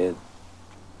as we did.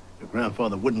 Your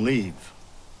grandfather wouldn't leave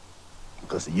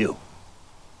because of you.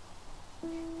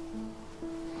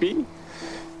 Me?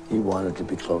 He wanted to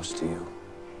be close to you.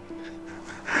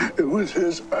 It was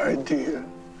his idea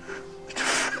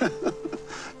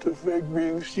to fake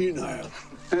being senile,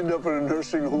 end up in a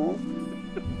nursing home.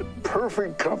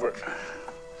 Perfect cover,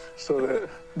 so that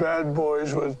bad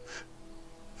boys would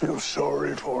feel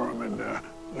sorry for him and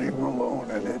leave him alone,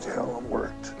 and it hell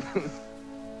worked.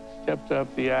 Kept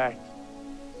up the act.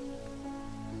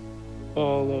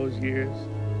 All those years.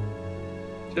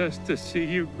 Just to see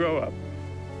you grow up.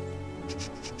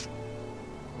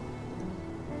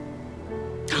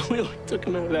 We only took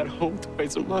him out of that home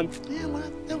twice a month. Yeah,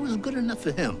 well, that was good enough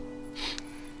for him.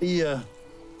 He,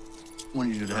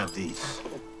 wanted you to have these.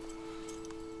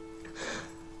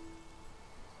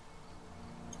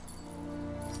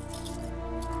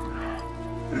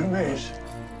 You're amazing.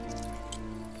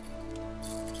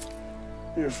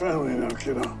 You're family now,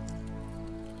 kiddo.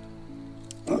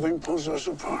 Nothing pulls us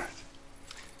apart.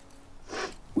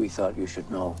 We thought you should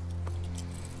know.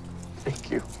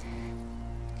 Thank you.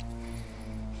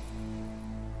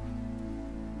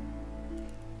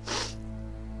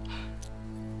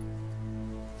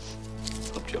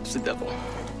 Up jumps the devil.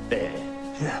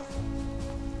 Yeah.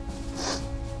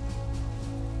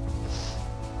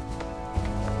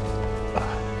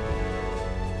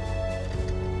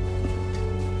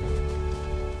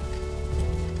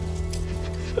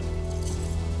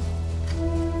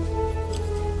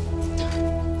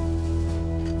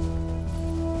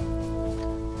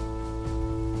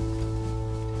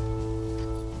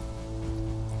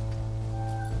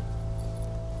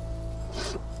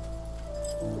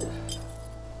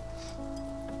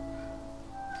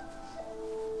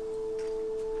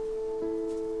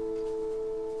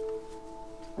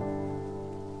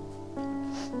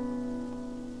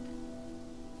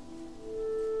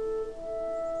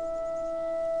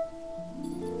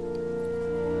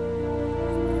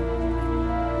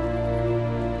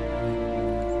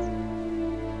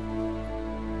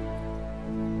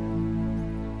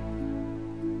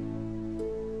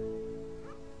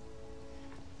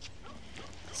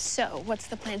 So, what's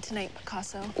the plan tonight,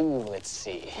 Picasso? Ooh, let's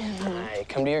see. I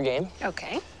come to your game.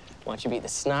 Okay. Want you to beat the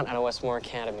snot out of Westmore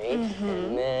Academy.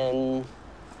 And then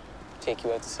take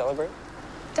you out to celebrate?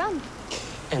 Done.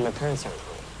 And my parents aren't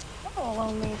home. Oh,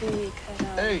 well, maybe we could,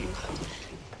 Hey,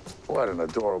 what an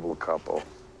adorable couple.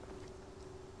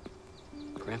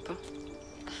 Grandpa?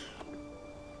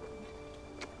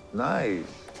 Nice.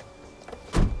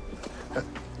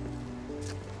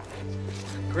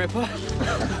 Grandpa?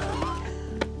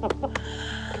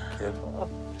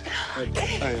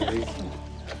 Hey,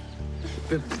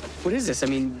 What is this? I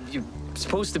mean, you're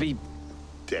supposed to be...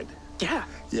 dead. Yeah.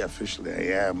 Yeah, officially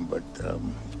I am, but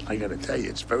I gotta tell you,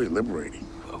 it's very liberating.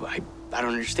 Oh, I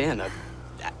don't understand.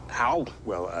 How?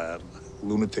 Well,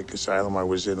 lunatic asylum I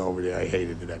was in over there, I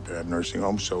hated it at the nursing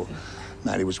home, so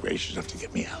Maddie was gracious enough to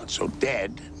get me out. So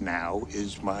dead now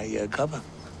is my cover.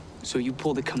 So you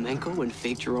pulled a Komencho and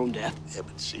faked your own death? Yeah,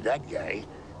 but see, that guy,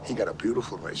 he got a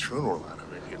beautiful, nice funeral out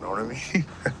of it, you know what I mean?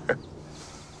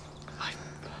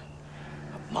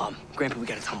 Mom, Grandpa, we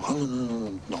gotta tell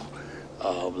Mom. No.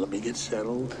 Let me get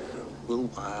settled a little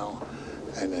while,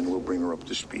 and then we'll bring her up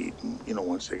to speed, and, you know,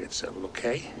 once I get settled,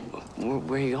 okay?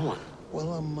 Where are you going?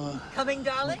 Well, I'm, Coming,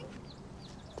 darling?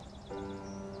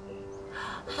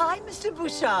 Hi, Mr.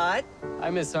 Bouchard. Hi,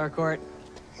 Miss Harcourt.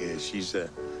 Yeah, she's got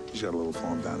a little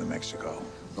farm down in Mexico.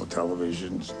 No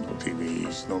televisions, no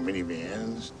TVs, no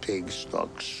minivans, pigs,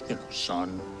 ducks, you know,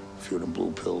 sun, a few of them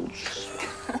blue pills.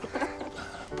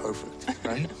 Perfect,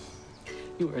 right?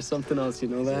 You are something else, you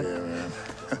know that? Yeah, man.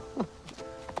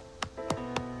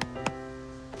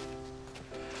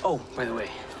 Oh, by the way.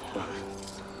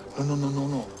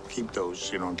 No. Keep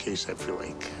those, you know, in case I feel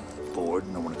like bored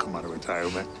and I want to come out of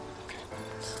retirement.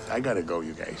 I gotta go,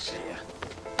 you guys. Yeah.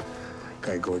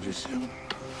 Okay, gorgeous.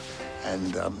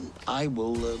 And I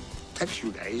will text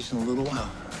you guys in a little while.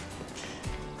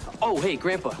 Oh, hey,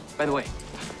 Grandpa, by the way.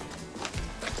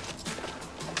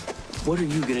 What are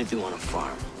you gonna do on a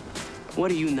farm? What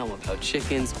do you know about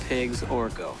chickens, pigs, or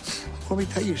goats? Let me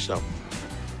tell you something.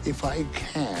 If I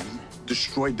can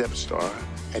destroy Death Star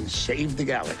and save the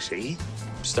galaxy...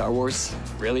 Star Wars?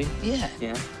 Really? Yeah.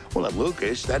 Yeah? Well, at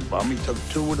Lucas, that bum, he took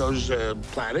 2 of those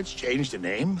planets, changed the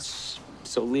names.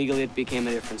 So legally it became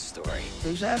a different story.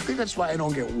 Exactly. That's why I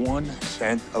don't get 1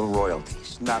 cent of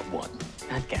royalties. Not one.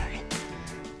 That guy.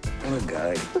 What a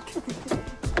guy.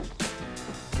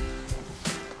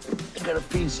 I gotta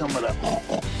feed some of that.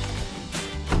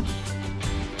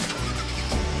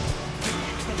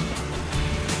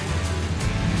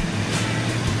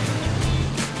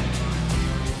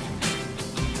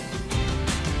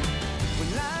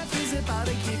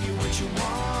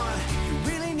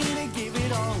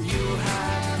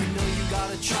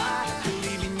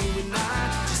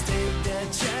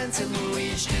 And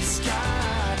reach the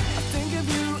sky. I think of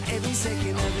you every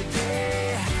second of the day.